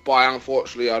by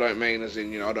unfortunately, I don't mean as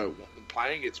in, I don't want them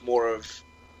playing. It's more of,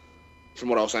 from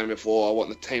what I was saying before, I want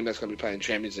the team that's going to be playing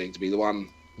Champions League to be the one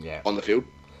on the field.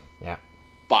 Yeah.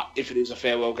 But if it is a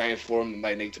farewell game for them, then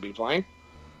they need to be playing.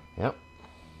 Yep.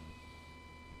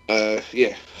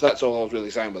 Yeah, that's all I was really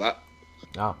saying with that.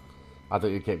 Oh, I thought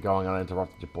you kept going. I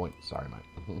interrupted your point. Sorry,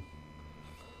 mate.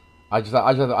 I just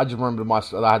remembered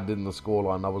that I had it in the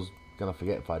scoreline. I was gonna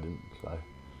forget if I didn't. So,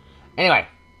 anyway,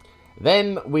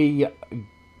 then we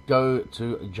go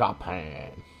to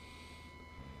Japan.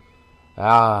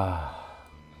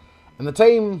 And the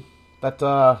team that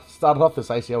started off this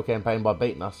ACL campaign by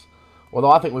beating us,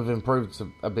 although I think we've improved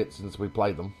a bit since we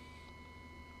played them.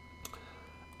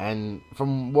 And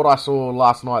from what I saw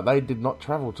last night, they did not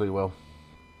travel too well.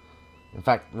 In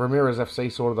fact, Ramirez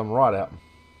FC sorted them right out.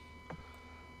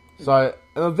 So,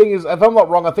 and the thing is, if I'm not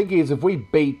wrong, I think if we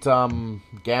beat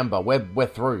Gamba, we're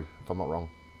through, if I'm not wrong.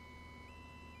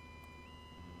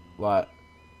 Like,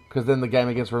 because then the game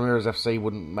against Ramirez FC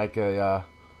wouldn't make a...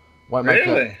 won't make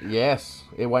Really? Yes.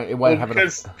 It won't have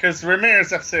Because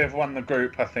Ramirez FC have won the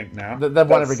group, I think, now. They've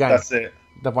won every game. That's it.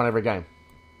 They've won every game.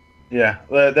 Yeah,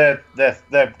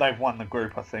 they've won the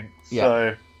group, I think. Yeah.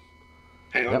 So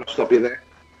Hang on, I'll stop you there.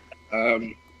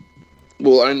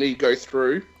 We'll only go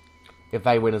through If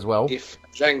they win as well. if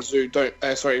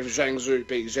Zhangzhou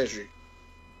beats Jeju.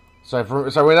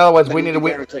 So in other words, we Then need to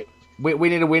win. guarantee. We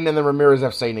need to win, and then Ramirez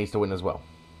FC needs to win as well.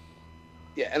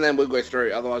 Yeah, and then we'll go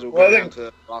through. Otherwise, we'll Well, go I down think- to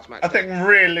the last match. I think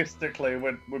realistically,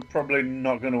 we're probably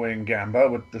not going to win Gamba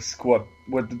with the squad,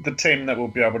 with the team that we'll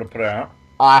be able to put out.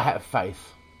 I have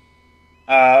faith.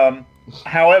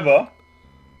 However,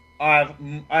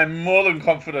 I'm more than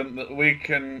confident that we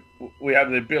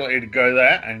have the ability to go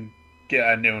there and get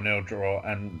a 0-0 draw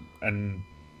and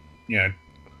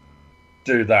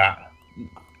do that.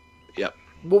 Yep.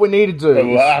 What we need to do But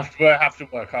we'll is, have to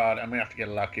work hard, and we have to get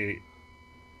lucky,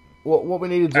 what we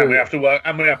need to and do. we have to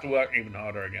work even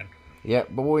harder again. Yeah,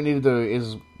 but what we need to do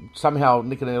is somehow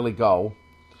nick an early goal,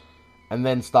 and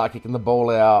then start kicking the ball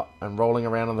out and rolling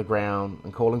around on the ground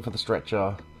and calling for the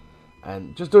stretcher,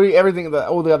 and just doing everything that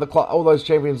all those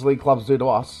Champions League clubs do to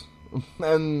us,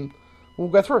 and we'll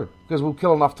go through because we'll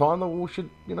kill enough time that we should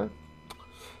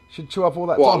chew up all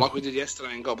that What, time. like we did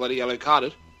yesterday and got bloody yellow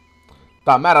carded?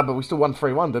 Don't matter, but we still won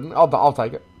 3-1, didn't? I'll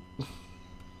take it.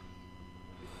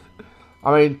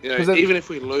 I mean, You know, 'cause then- even if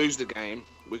we lose the game,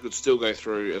 we could still go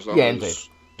through as long Yeah, as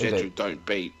indeed. Jeju don't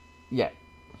beat yeah,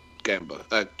 Gamba.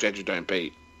 Jeju don't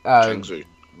beat Um, Zhangzhou.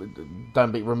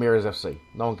 don't beat Ramirez FC.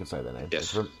 No one can say their name.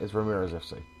 Yes. It's Ramirez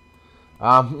FC.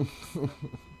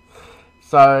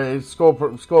 So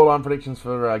scoreline predictions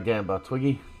for Gamba.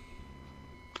 Twiggy.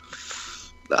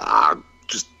 I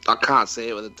can't see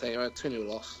it with a team. 2-0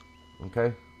 loss.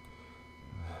 Okay.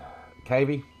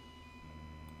 KV.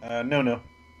 0-0.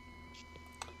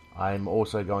 I'm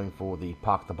also going for the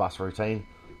park the bus routine,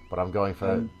 but I'm going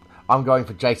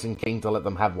for Jason King to let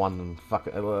them have one and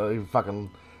fucking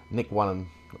nick one and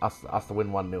us to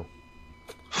win 1-0.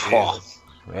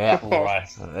 Yeah. Right.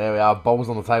 There we are. Balls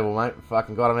on the table, mate.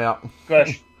 Fucking got him out.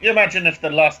 Gosh, you imagine if the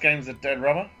last game's a dead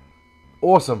rubber?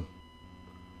 Awesome.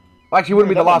 Actually, it wouldn't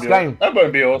be the last game. That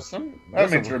wouldn't be awesome. That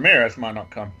Yes, means it would. Ramirez might not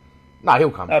come. No,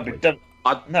 he'll come. That'd be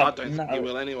I don't think no. he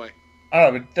will anyway.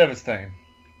 that would be devastating.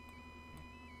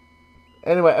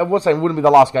 Anyway, I was saying it wouldn't be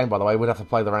the last game, by the way. We'd have to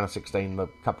play the round of 16 a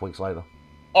couple weeks later.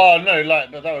 Oh no,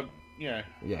 but that would, Yeah.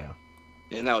 Yeah,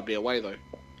 that would be away though.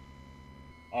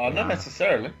 not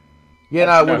necessarily. Yeah,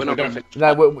 No, no, We're not going to finish.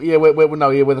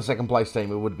 we're the second place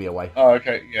team. It would be away. Oh,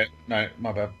 okay, yeah, no,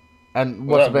 my bad. And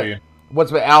Well, what's that'd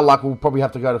about our luck? We'll probably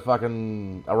have to go to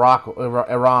fucking Iraq or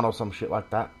Iran or some shit like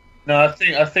that. No, I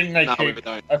think they No, we keep.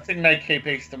 don't. I think they keep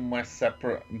East and West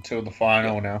separate until the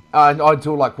final now.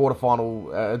 Until like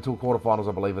quarterfinals,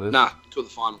 I believe it is. Nah, till the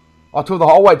final. Till the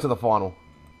whole way to the final.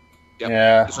 Yep.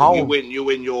 Yeah. So Oh. you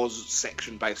win yours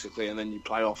section basically, and then you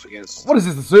play off against. What is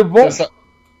this? The Super Bowl? It's like,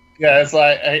 it's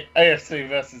like AFC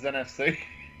versus NFC.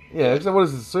 Yeah. So what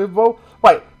is this? The Super Bowl?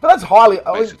 Wait, but that's highly.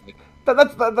 I mean, Basically.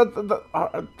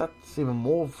 that's even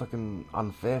more fucking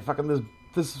unfair. Fucking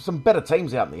there's some better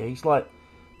teams out in the East. Like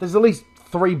there's at least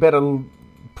 3 better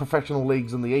professional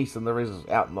leagues in the East than there is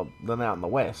out in the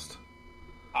West.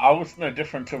 I was no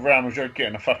different to Real Madrid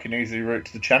getting a fucking easy route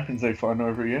to the Champions League final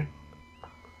every year.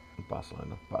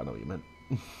 Barcelona, but I know what you meant.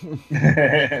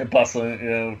 Barcelona,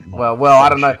 yeah. Well, I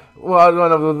don't know. Well, I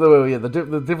don't know. Yeah,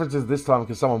 the difference is this time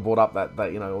because someone brought up that the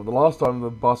last time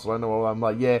the Barcelona. Well, I'm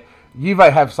like, yeah, Juve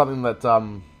have something that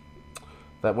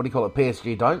what do you call it?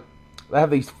 PSG don't. They have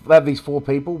these 4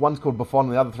 people. One's called Buffon,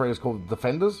 and the other 3 is called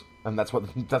defenders, and that's what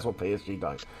PSG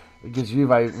don't. Because Juve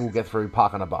will get through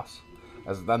park on a bus,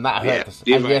 and that hurt to say.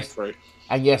 Juve ain't through.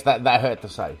 And yes, that hurt to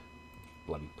say.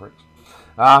 Bloody pricks.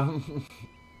 Yeah,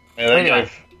 they Anyway.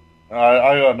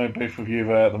 I got no beef with Juve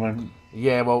at the moment.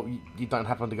 Yeah, well, you don't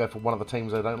happen to go for one of the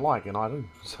teams they don't like, and I do.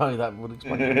 So that would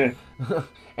explain it.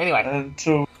 Anyway.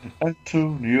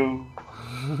 Antonio.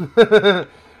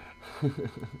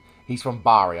 He's from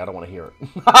Bari. I don't want to hear it.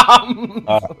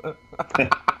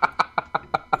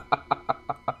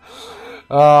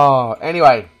 Oh,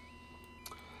 anyway.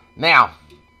 Now,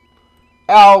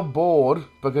 our board,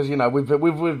 because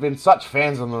we've been such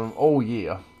fans of them all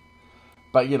year,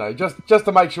 but just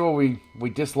to make sure we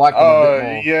dislike them a bit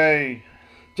more. Yay!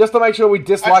 Just to make sure we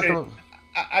dislike them.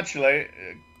 Actually,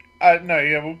 no,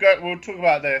 yeah, we'll talk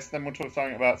about this, then we'll talk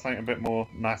about something a bit more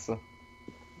nicer.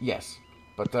 Yes,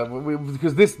 but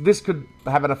because this could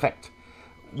have an effect.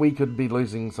 We could be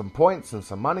losing some points and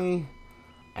some money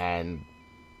and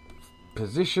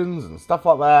positions and stuff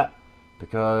like that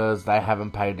because they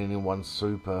haven't paid anyone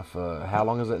super for how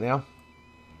long is it now?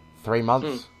 3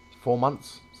 months, 4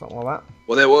 months, something like that.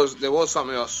 Well, there was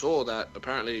something I saw that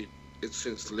apparently it's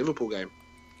since the Liverpool game.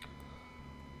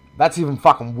 That's even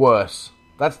fucking worse.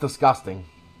 That's disgusting.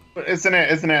 But isn't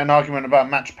it an argument about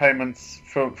match payments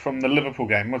from the Liverpool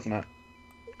game, wasn't it?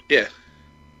 Yeah.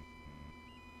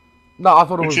 No, I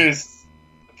thought it Which was. is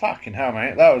fucking hell,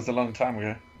 mate. That was a long time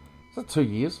ago. Is that 2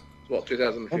 years? What,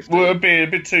 2015? Well,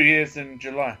 it'd be 2 years in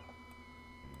July.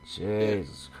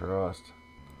 Jesus Christ.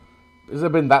 Has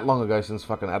it been that long ago since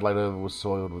fucking Adelaide Oval was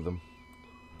soiled with them?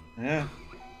 Yeah.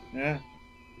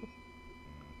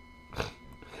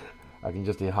 I can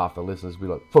just hear half the listeners be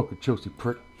like, fucking Chelsea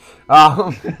prick.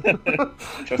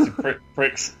 Chelsea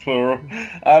pricks, plural.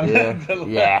 Yeah. But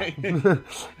Yeah. like-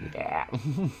 Yeah.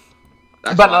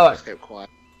 That's But why no, I just kept quiet.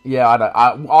 Yeah, I know.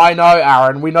 I know,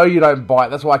 Aaron. We know you don't bite.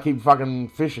 That's why I keep fucking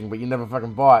fishing, but you never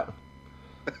fucking bite.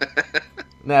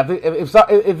 Now, if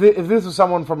this was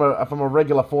someone from a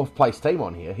regular 4th place team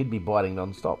on here, he'd be biting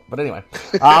non-stop. But anyway,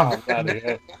 Bloody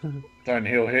hell. Don't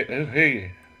he'll hear you.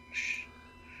 Shh.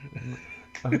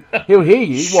 he'll hear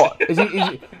you. What is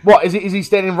he? What is he? Is he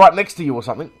standing right next to you or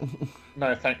something?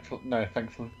 No,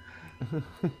 thankfully.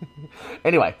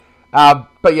 Anyway,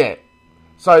 but yeah.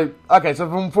 So okay,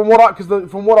 so from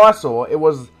what I saw, it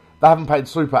was they haven't paid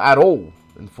super at all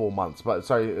in 4 months. But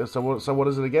so what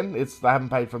is it again? It's they haven't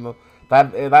paid they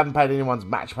haven't paid anyone's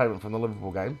match payment from the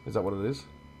Liverpool game. Is that what it is?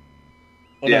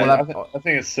 Well, Yeah. no, I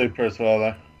think it's super as well,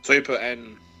 though. Super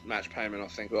and match payment, I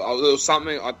think. Well, there was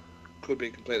something, I could be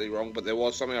completely wrong, but there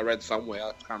was something I read somewhere,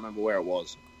 I can't remember where it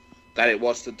was, that it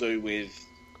was to do with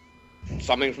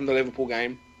something from the Liverpool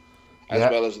game, as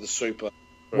Yeah. well as the super.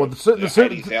 Well, the super,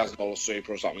 $80,000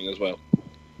 super or something as well.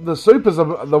 the super's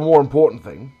the more important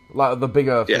thing, like the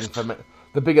bigger Yes. thing for me.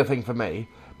 The bigger thing for me,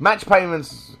 match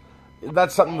payments.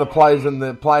 That's something the players and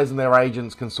their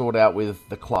agents can sort out with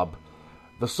the club.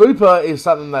 The super is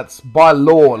something that's by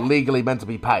law legally meant to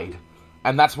be paid,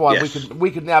 and that's why Yes. we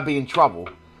could now be in trouble.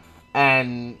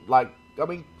 And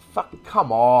fucking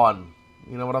come on,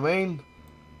 you know what I mean?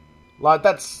 Like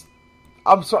that's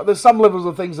I'm sorry. There's some levels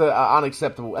of things that are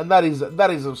unacceptable, and that is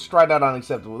straight out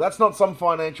unacceptable. That's not some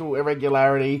financial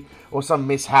irregularity or some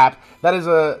mishap. That is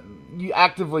you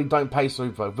actively don't pay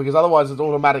super because otherwise it's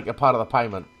automatic a part of the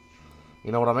payment.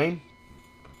 You know what I mean?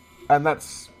 And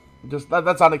that's just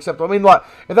that's unacceptable. I mean, like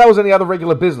if that was any other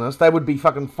regular business, they would be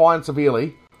fucking fined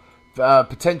severely.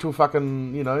 Potential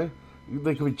fucking, you know,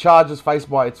 there could be charges faced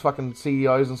by its fucking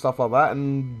CEOs and stuff like that,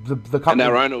 and the company.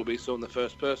 And our owner will be suing the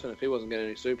first person if he wasn't getting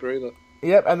any super either.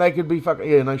 Yep, and they could be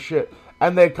fucking no shit,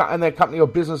 and their company or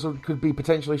business could be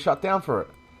potentially shut down for it.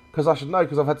 Because I should know,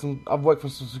 because I've worked for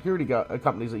some security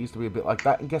companies that used to be a bit like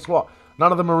that, and guess what?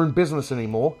 None of them are in business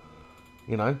anymore.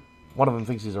 You know, one of them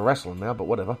thinks he's a wrestler now, but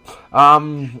whatever. I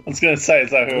was going to say, is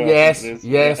that who? Yes,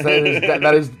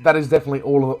 that is definitely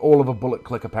all of a Bullet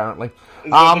Click apparently.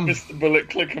 Is that Mr. Bullet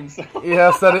Click himself?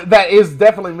 Yes, that is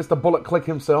definitely Mr. Bullet Click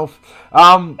himself.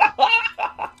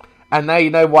 And now you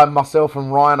know why myself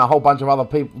and Ryan, a whole bunch of other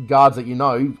people, guards that you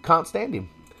know, can't stand him.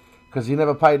 Because he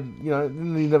never paid, he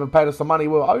never paid us the money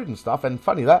we were owed and stuff. And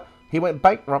funny that, he went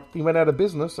bankrupt, he went out of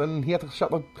business, and he had to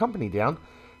shut the company down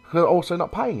for also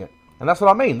not paying it. And that's what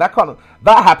I mean. That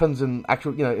happens in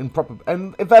actual, in proper.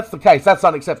 And if that's the case, that's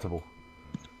unacceptable.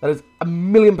 That is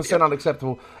 1,000,000%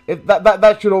 unacceptable.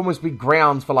 That should almost be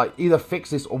grounds for like either fix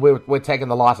this or we're taking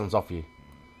the license off you.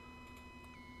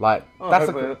 Like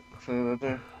that's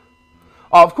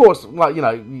of course, like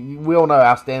we all know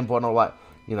our standpoint. Or like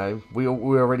we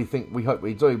already think we hope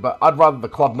we do, but I'd rather the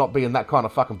club not be in that kind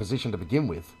of fucking position to begin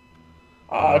with.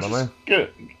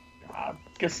 Get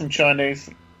some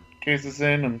Chinese cases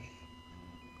in and.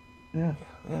 Yeah,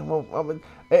 well, I mean,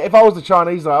 if I was the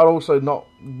Chinese, I'd also not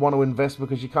want to invest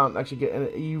because you can't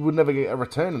actually you would never get a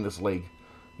return in this league.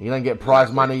 You don't get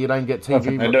prize money, you don't get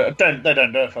TV. They don't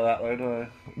do it for that, though, do they?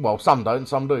 Well, some don't,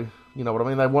 some do. You know what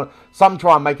I mean? Some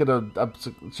try and make it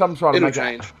some try to make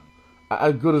it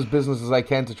as good as business as they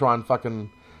can to try and fucking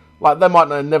like they might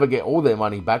never get all their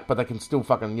money back, but they can still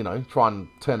fucking try and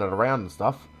turn it around and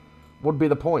stuff. Would be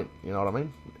the point, you know what I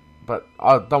mean? But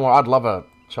don't worry, I'd love a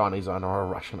Chinese owner or a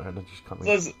Russian owner just coming.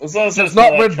 As long as it's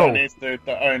not Red Bull. Chinese dude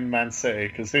that owned Man City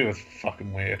because he was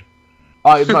fucking weird.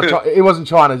 Oh, it wasn't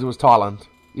Chinese. It was Thailand.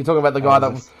 You're talking about the guy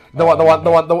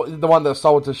the one that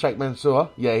sold to Sheikh Mansour.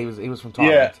 Yeah, he was from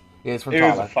Thailand. Yeah, he's from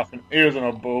Thailand. He was an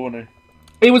oddball, wasn't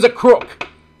he? He was a crook.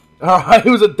 All right, he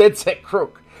was a dead set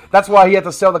crook. That's why he had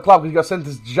to sell the club because he got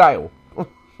sentenced to jail.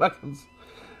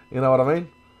 You know what I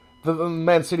mean? The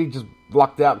Man City just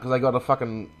lucked out because they got a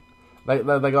fucking. They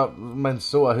got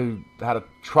Mansour who has a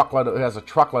truckload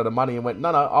of money and went, no,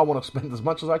 I want to spend as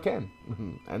much as I can,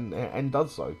 and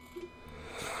does so.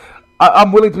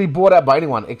 I'm willing to be bought out by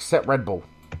anyone except Red Bull.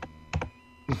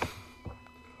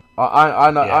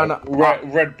 I know.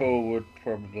 Red Bull would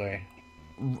probably.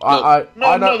 I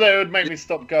know that would make me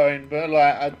stop going, but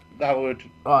like that would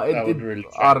really.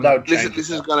 This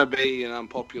is going to be an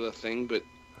unpopular thing, but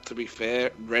to be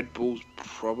fair, Red Bull's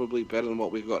probably better than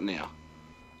what we've got now.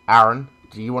 Aaron,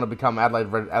 do you want to become Adelaide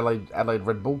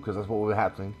Red Bull? Because that's what we're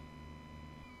happening.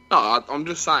 No, I'm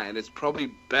just saying it's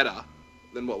probably better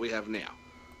than what we have now.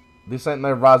 This ain't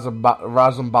no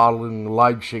Rasenball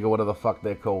Leipzig or whatever the fuck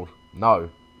they're called. No.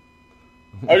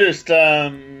 I just,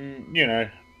 I'm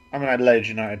an Adelaide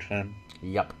United fan.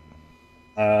 Yep.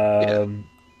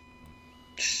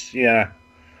 Yeah.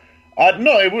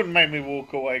 It wouldn't make me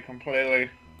walk away completely.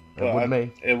 It would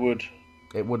me. It would.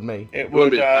 It would me. It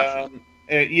would.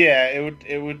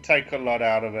 It would take a lot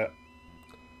out of it.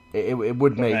 It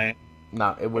would me.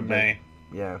 No, it would me.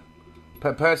 Yeah.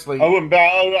 Personally, I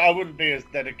wouldn't be as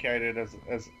dedicated as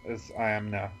I am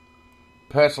now.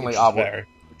 Personally, I would.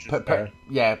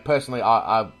 Yeah, personally,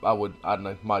 I would. I don't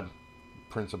know. My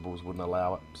principles wouldn't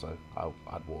allow it, so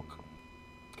I'd walk.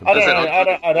 I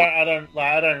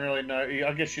don't really know.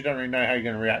 I guess you don't really know how you're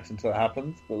going to react until it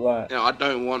happens. But like, I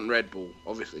don't want Red Bull.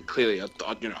 Obviously, clearly, I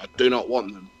do not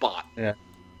want them. But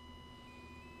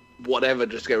whatever,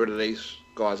 just get rid of these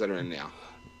guys that are in now.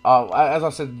 As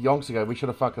I said yonks ago, we should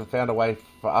have fucking found a way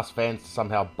for us fans to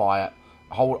somehow buy it,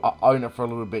 own it for a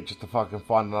little bit, just to fucking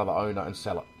find another owner and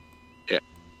sell it. Yeah.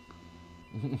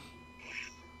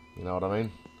 You know what I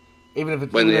mean? Even if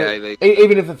it's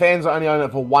even if the fans only own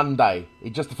it for one day,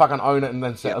 just to fucking own it and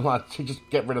then sell it, like just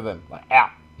get rid of them, like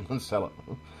out and sell it.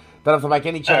 Don't have to make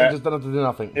any changes. Don't have to do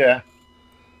nothing. Yeah.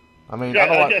 I mean,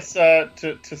 I guess to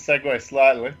segue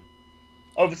slightly,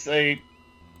 obviously,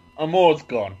 Amour's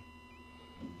gone.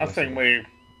 I think we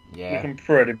can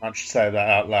pretty much say that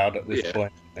out loud at this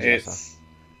point.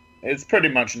 It's pretty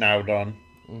much nailed on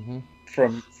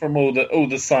from all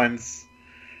the signs,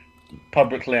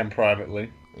 publicly and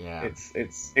privately. Yeah,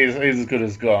 he's as good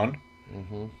as gone.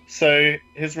 Mm-hmm. So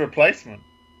his replacement,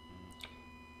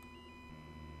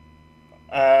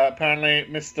 apparently,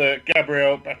 Mr.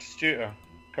 Gabriel Batistuta,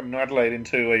 coming to Adelaide in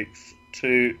 2 weeks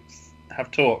to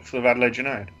have talks with Adelaide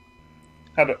United.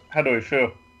 How do we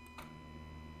feel?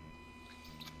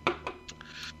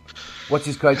 What's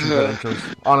his coaching credentials?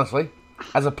 Honestly,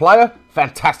 as a player,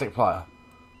 fantastic player.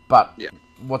 But Yeah.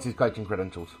 what's his coaching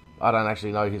credentials? I don't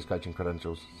actually know his coaching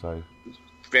credentials. So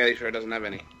Fairly sure it doesn't have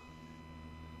any.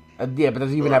 yeah, but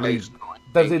does he even Or have at any? least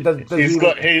Does he? Does he He's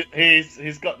even-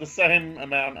 he's got the same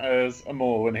amount as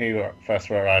Amor when he first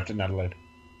arrived in Adelaide.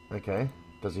 Okay.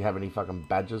 Does he have any fucking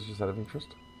badges just out of interest?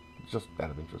 Just out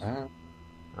of interest. I'm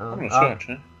not sure,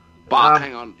 actually. But Um,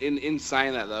 hang on, in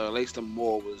saying that though, at least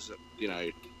Moore was,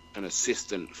 an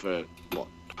assistant for what,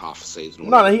 half a season. or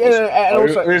No, whatever he, it was. and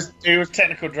also, He was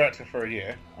technical director for a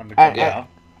year under And- Gordon.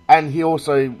 and he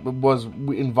also was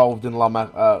involved in La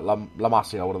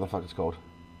Masia, whatever the fuck it's called.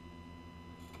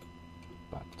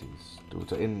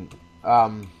 Baptiste in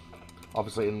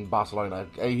obviously in Barcelona.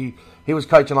 He was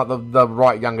coaching like the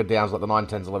right younger downs, like the 9,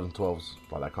 10s, 11, 12s,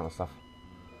 like that kind of stuff.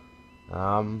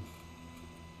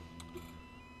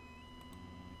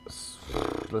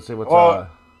 Let's see what's Well,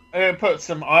 it put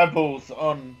some eyeballs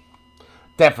on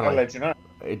definitely. Adelaide United.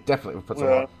 It definitely would put some.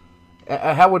 Well,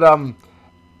 How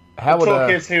would talk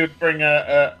is he would bring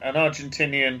an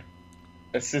Argentinian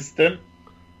assistant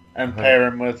and pair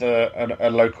him with a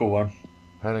local one.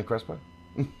 Hernan Crespo?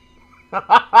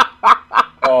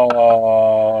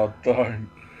 Oh, don't.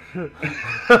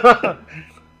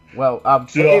 Well,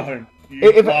 Don't. You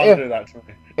if- can't do that to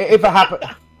me. if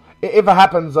it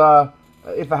happens,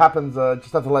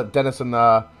 just have to let Dennis and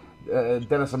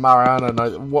Mariano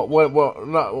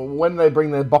know when they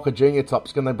bring their Boca Junior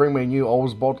tops. Can they bring me a new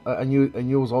old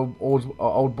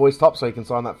boys top so he can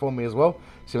sign that for me as well?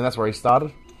 See, that's where he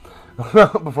started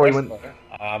before he went.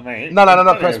 Mate. No,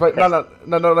 Crespo.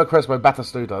 No, Crespo.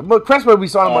 Batistuta. But Crespo will be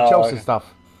signing my Chelsea okay.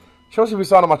 stuff. Chelsea will be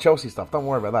signing my Chelsea stuff. Don't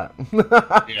worry about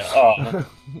that. Yeah. Oh,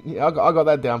 Yeah, I got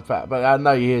that down fat, but I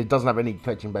know he doesn't have any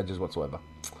coaching badges whatsoever.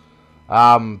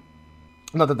 Not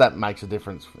that makes a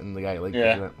difference in the A-League,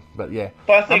 Yeah. does it? But yeah.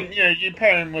 but I think you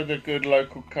pair him with a good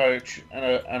local coach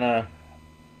and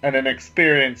an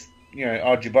experienced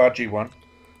argy-bargy one.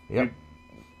 Yep.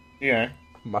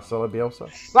 Marcelo Bielsa.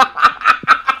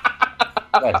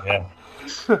 Yeah.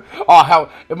 Oh hell,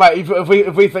 mate! If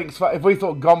we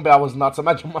thought Gombau was nuts,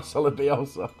 imagine Marcelo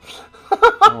Bielsa.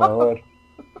 Oh, my word.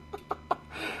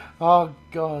 Oh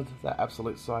god, that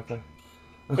absolute psycho.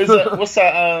 What's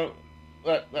that?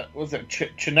 That was it.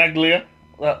 Chinaglia.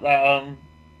 That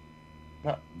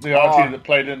the RG that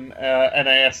played in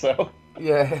NASL.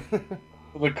 Yeah.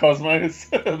 The Cosmos.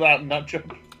 That nut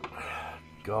job.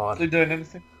 God. Is he doing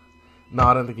anything? No,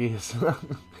 I don't think he is.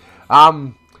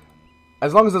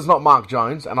 As long as it's not Mark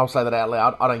Jones, and I'll say that out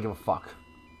loud, I don't give a fuck.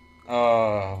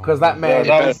 Oh, 'Cause that man-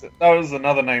 that was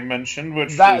another name mentioned.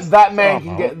 Which That man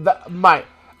can get that, mate.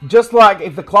 Just like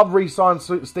if the club re-signs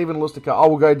Steven Lustica, I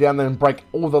will go down there and break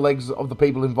all the legs of the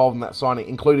people involved in that signing,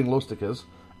 including Lustica's,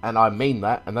 and I mean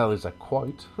that, and that is a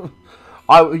quote.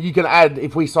 You can add,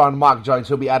 if we sign Mark Jones,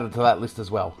 he'll be added to that list as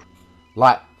well.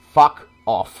 Like, fuck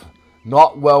off.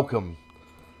 Not welcome.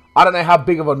 I don't know how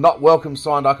big of a not welcome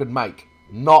sign I could make.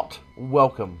 Not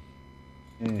welcome.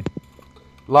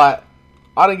 Like,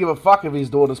 I don't give a fuck if his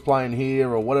daughter's playing here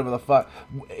or whatever the fuck.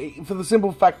 For the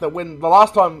simple fact that when the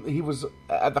last time he was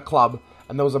at the club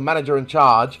and there was a manager in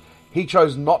charge, he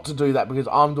chose not to do that because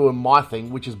I'm doing my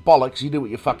thing, which is bollocks. You do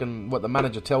what the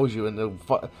manager tells you,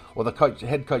 or the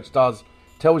head coach tells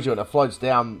you, and it floats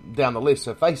down the list.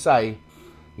 So if they say,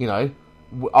 I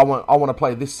want to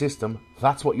play this system,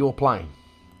 that's what you're playing.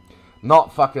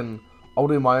 Not fucking, I'll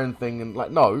do my own thing, and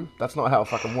no, that's not how it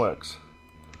fucking works.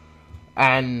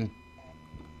 And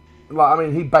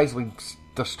he basically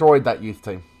destroyed that youth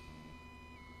team.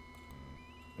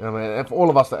 I mean, if all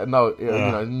of us that know,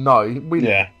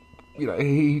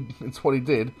 it's what he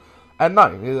did. And no,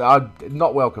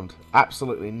 not welcomed.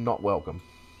 Absolutely not welcome.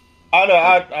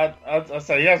 I'd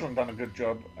say he hasn't done a good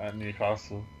job at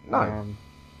Newcastle. No.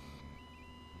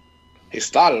 He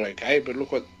started okay, but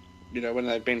look what, when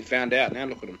they've been found out, now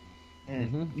look at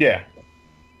them. Yeah.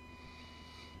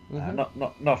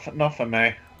 Not for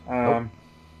me. Nope.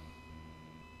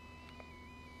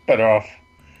 Better off.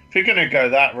 If you're gonna go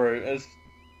that route, as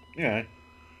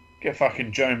get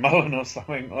fucking Joe Mullen or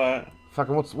something like.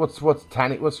 Fucking what's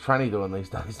Tranny doing these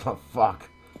days? Like fuck.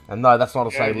 And no, that's not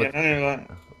to say.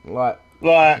 No,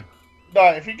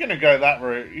 if you're gonna go that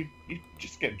route, you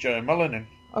just get Joe Mullen in.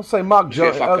 I'll say Mark Get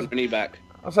Jones. fucking money back.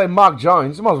 I'll say Mark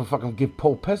Jones. You might as well fucking give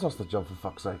Paul Pesos the job for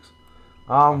fuck's sakes.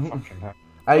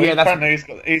 Yeah, that's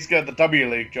apparently he's got the W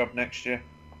League job next year.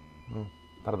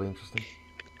 that'll be interesting.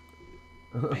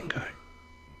 Bingo.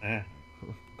 Yeah.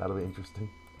 That'll be interesting.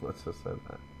 Let's just say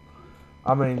that.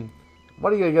 I mean,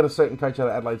 what are you going to get a certain coach out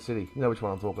of Adelaide City? You know which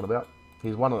one I'm talking about.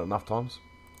 He's won it enough times.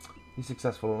 He's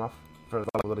successful enough for the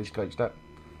level that he's coached at.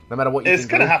 No matter what you It's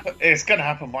think. gonna happen. It's gonna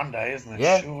happen one day, isn't it?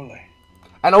 Yeah. Surely.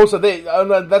 And also,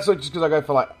 that's not just because I go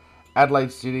for like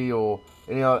Adelaide City or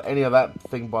any of that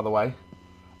thing. By the way,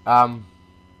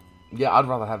 yeah, I'd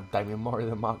rather have Damien Murray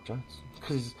than Mark Jones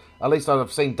because at least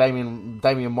I've seen Damien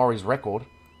Murray's record.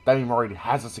 Damien Murray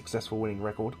has a successful winning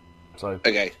record. So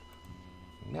Okay,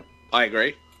 yep, I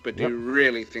agree. But do Yep. you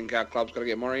really think our club's got to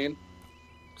get Murray in?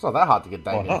 it's not that hard to get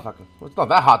Damien. not? It's not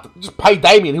that hard to just pay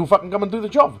Damien. He'll fucking come and do the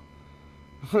job.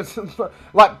 It's not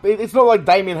like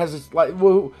Damien has this like.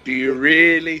 Well, Do you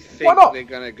really Why think not? they're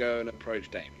going to go and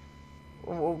approach Damien?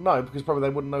 well, no, because probably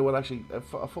they wouldn't know what actually a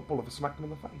footballer smacked them in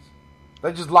the face.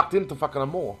 They just lucked into fucking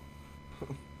Amor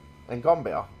and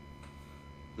Gombau.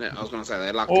 Yeah, I was going to say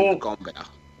they lucked Oh. into Gombau.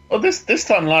 Well, this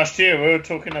time last year we were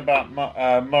talking about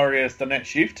Murray as the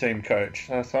next youth team coach.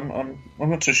 So I'm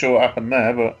not too sure what happened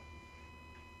there, but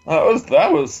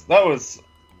that was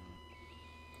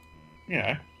you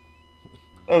know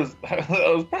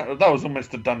that was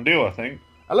almost a done deal, I think.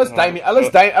 Unless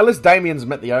Damien's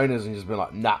met the owners and just been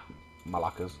like, nah,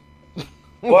 Malakas.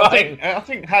 Well, I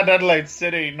think had Adelaide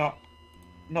City not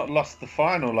lost the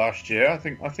final last year, I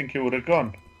think he would have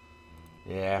gone.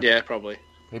 Yeah, Yeah, probably.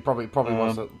 he probably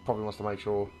wants to make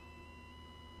sure.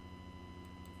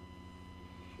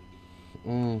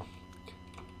 Oh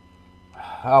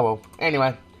well.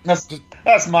 Anyway,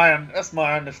 That's my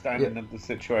understanding of the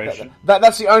situation.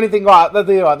 that's the only thing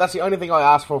that's the only thing I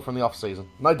asked for from the off season.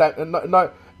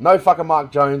 No fucking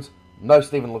Mark Jones. No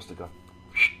Stephen Lustig.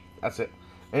 That's it.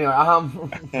 Anyway,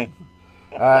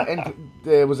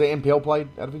 was the NPL played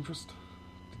out of interest?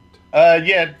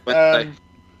 Yeah, Wednesday.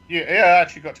 I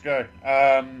actually got to go.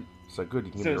 So good.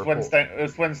 You can So give it me was a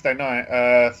report. Wednesday night.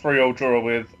 3-3 draw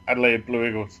with Adelaide Blue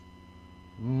Eagles.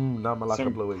 No Malacca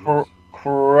Some Blue Eagles.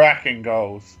 cracking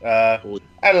goals. Oh.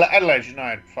 Adelaide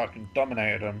United fucking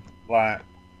dominated them. Like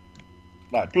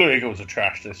Blue Eagles are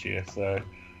trash this year. So,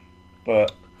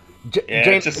 but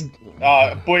yeah,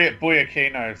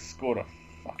 Boyakino scored a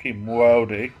fucking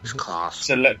worldie It's class.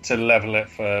 to level it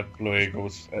for Blue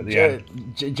Eagles at the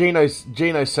end. Gino's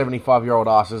 75-year-old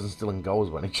ass isn't still in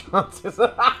goals by any chances.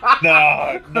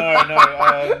 No.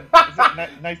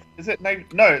 Is it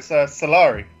Nate? No, it's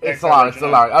Solari. It's hilarious.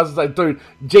 I was like, dude,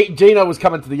 Gino was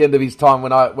coming to the end of his time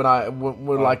when there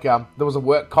was a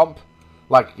work comp,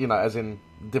 like, you know, as in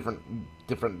different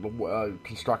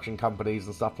construction companies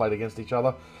and stuff played against each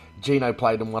other. Gino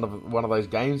played in one of those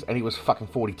games, and he was fucking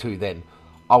 42 then.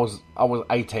 I was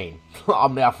 18.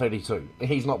 I'm now 32.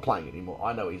 He's not playing anymore.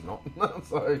 I know he's not.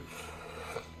 So,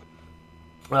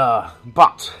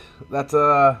 but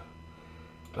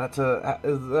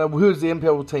who's the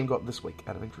NPL team got this week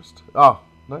out of interest? Oh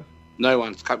no, No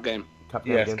one's cup game. Cup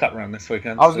Yeah, game it's cut round this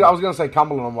weekend. I was going to say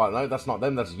Cumberland. I'm like, no, that's not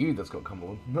them. That's you that's got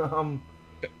Cumberland.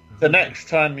 The next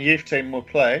time the youth team will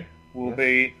play will Yes.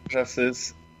 be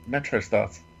versus Metro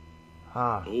Stars.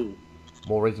 Ooh.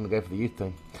 More reason to go for the youth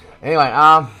team. Anyway,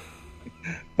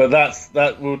 But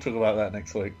we'll talk about that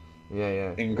next week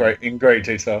yeah, in great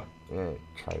detail. yeah,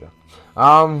 traitor.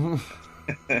 We're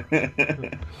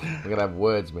gonna have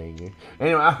words, me and you.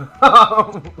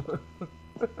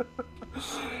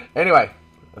 Anyway,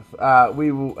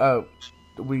 we will.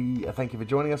 We thank you for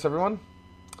joining us, everyone.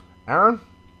 Aaron,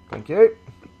 thank you.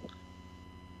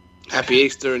 Happy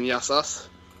Easter and yes us.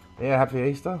 Yeah, happy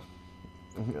Easter.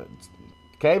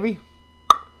 KB?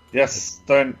 Yes,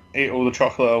 don't eat all the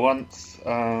chocolate at once.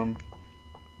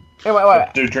 Hey, wait.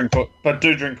 Do drink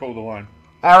all the wine.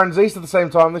 Aaron's Easter the same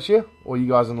time this year? Or you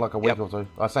guys in like a week or two?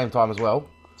 Same time as well?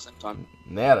 Same time.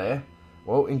 Now there.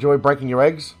 Well, enjoy breaking your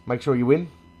eggs. Make sure you win.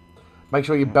 Make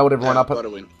sure you belt everyone up. Got to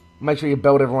win. Make sure you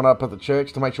belt everyone up at the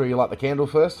church to make sure you light the candle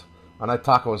first. I know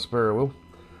Taco and Spiro will.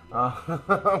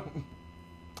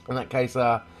 In that case,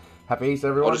 happy Easter,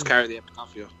 everyone. I'll just carry the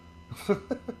epitaph.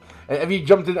 Have you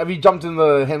jumped in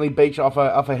the Henley Beach off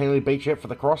a Henley Beach yet for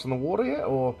the cross in the water yet,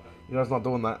 or you guys not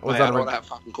doing that? Or is Mate, that I a don't that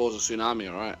fucking cause a tsunami,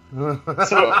 alright?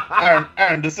 So,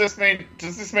 Aaron, does this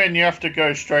mean you have to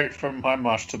go straight from High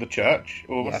Marsh to the church,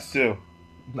 or Yes. still?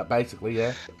 No, basically,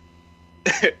 yeah.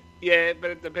 Yeah, but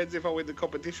it depends if I win the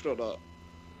competition or not.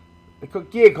 They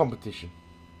got gear competition.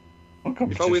 What If I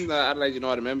win competition? the Adelaide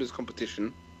United members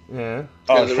competition, Yeah,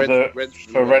 Oh, the for Reds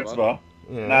Reds Bar.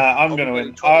 yeah. Nah, I'm I'll gonna be win.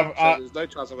 in trouble, so I'm there's no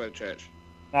chance I'll go to church.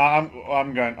 gonna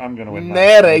win.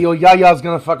 that. Nere, your yaya's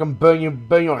gonna fucking burn your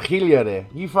Helia there.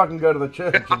 You fucking go to the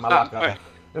church in Malacca.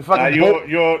 The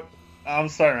fucking I'm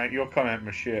sorry, mate. Your comment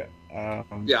was shit. Yeah,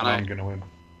 I and know. I'm gonna win.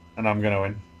 And I'm gonna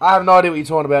win. I have no idea what you're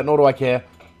talking about, nor do I care.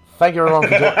 Thank you everyone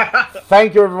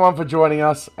thank you everyone for joining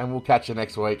us, and we'll catch you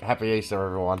next week. Happy Easter,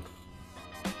 everyone.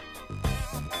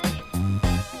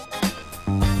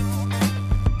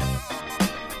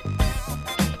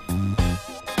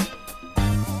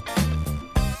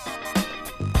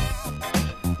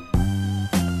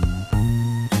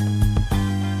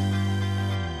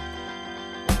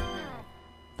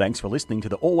 Thanks for listening to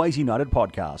the Always United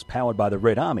podcast, powered by the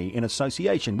Red Army in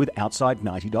association with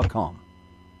Outside90.com.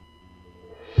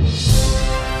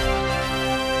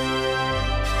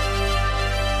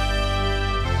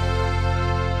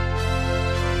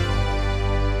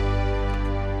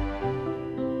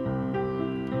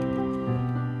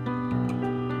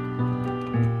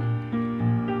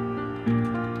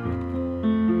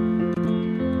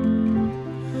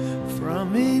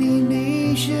 From many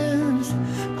nations,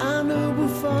 our noble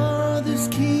fathers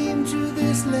came to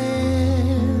this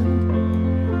land.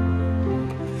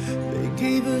 They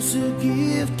gave us a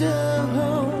gift of hope.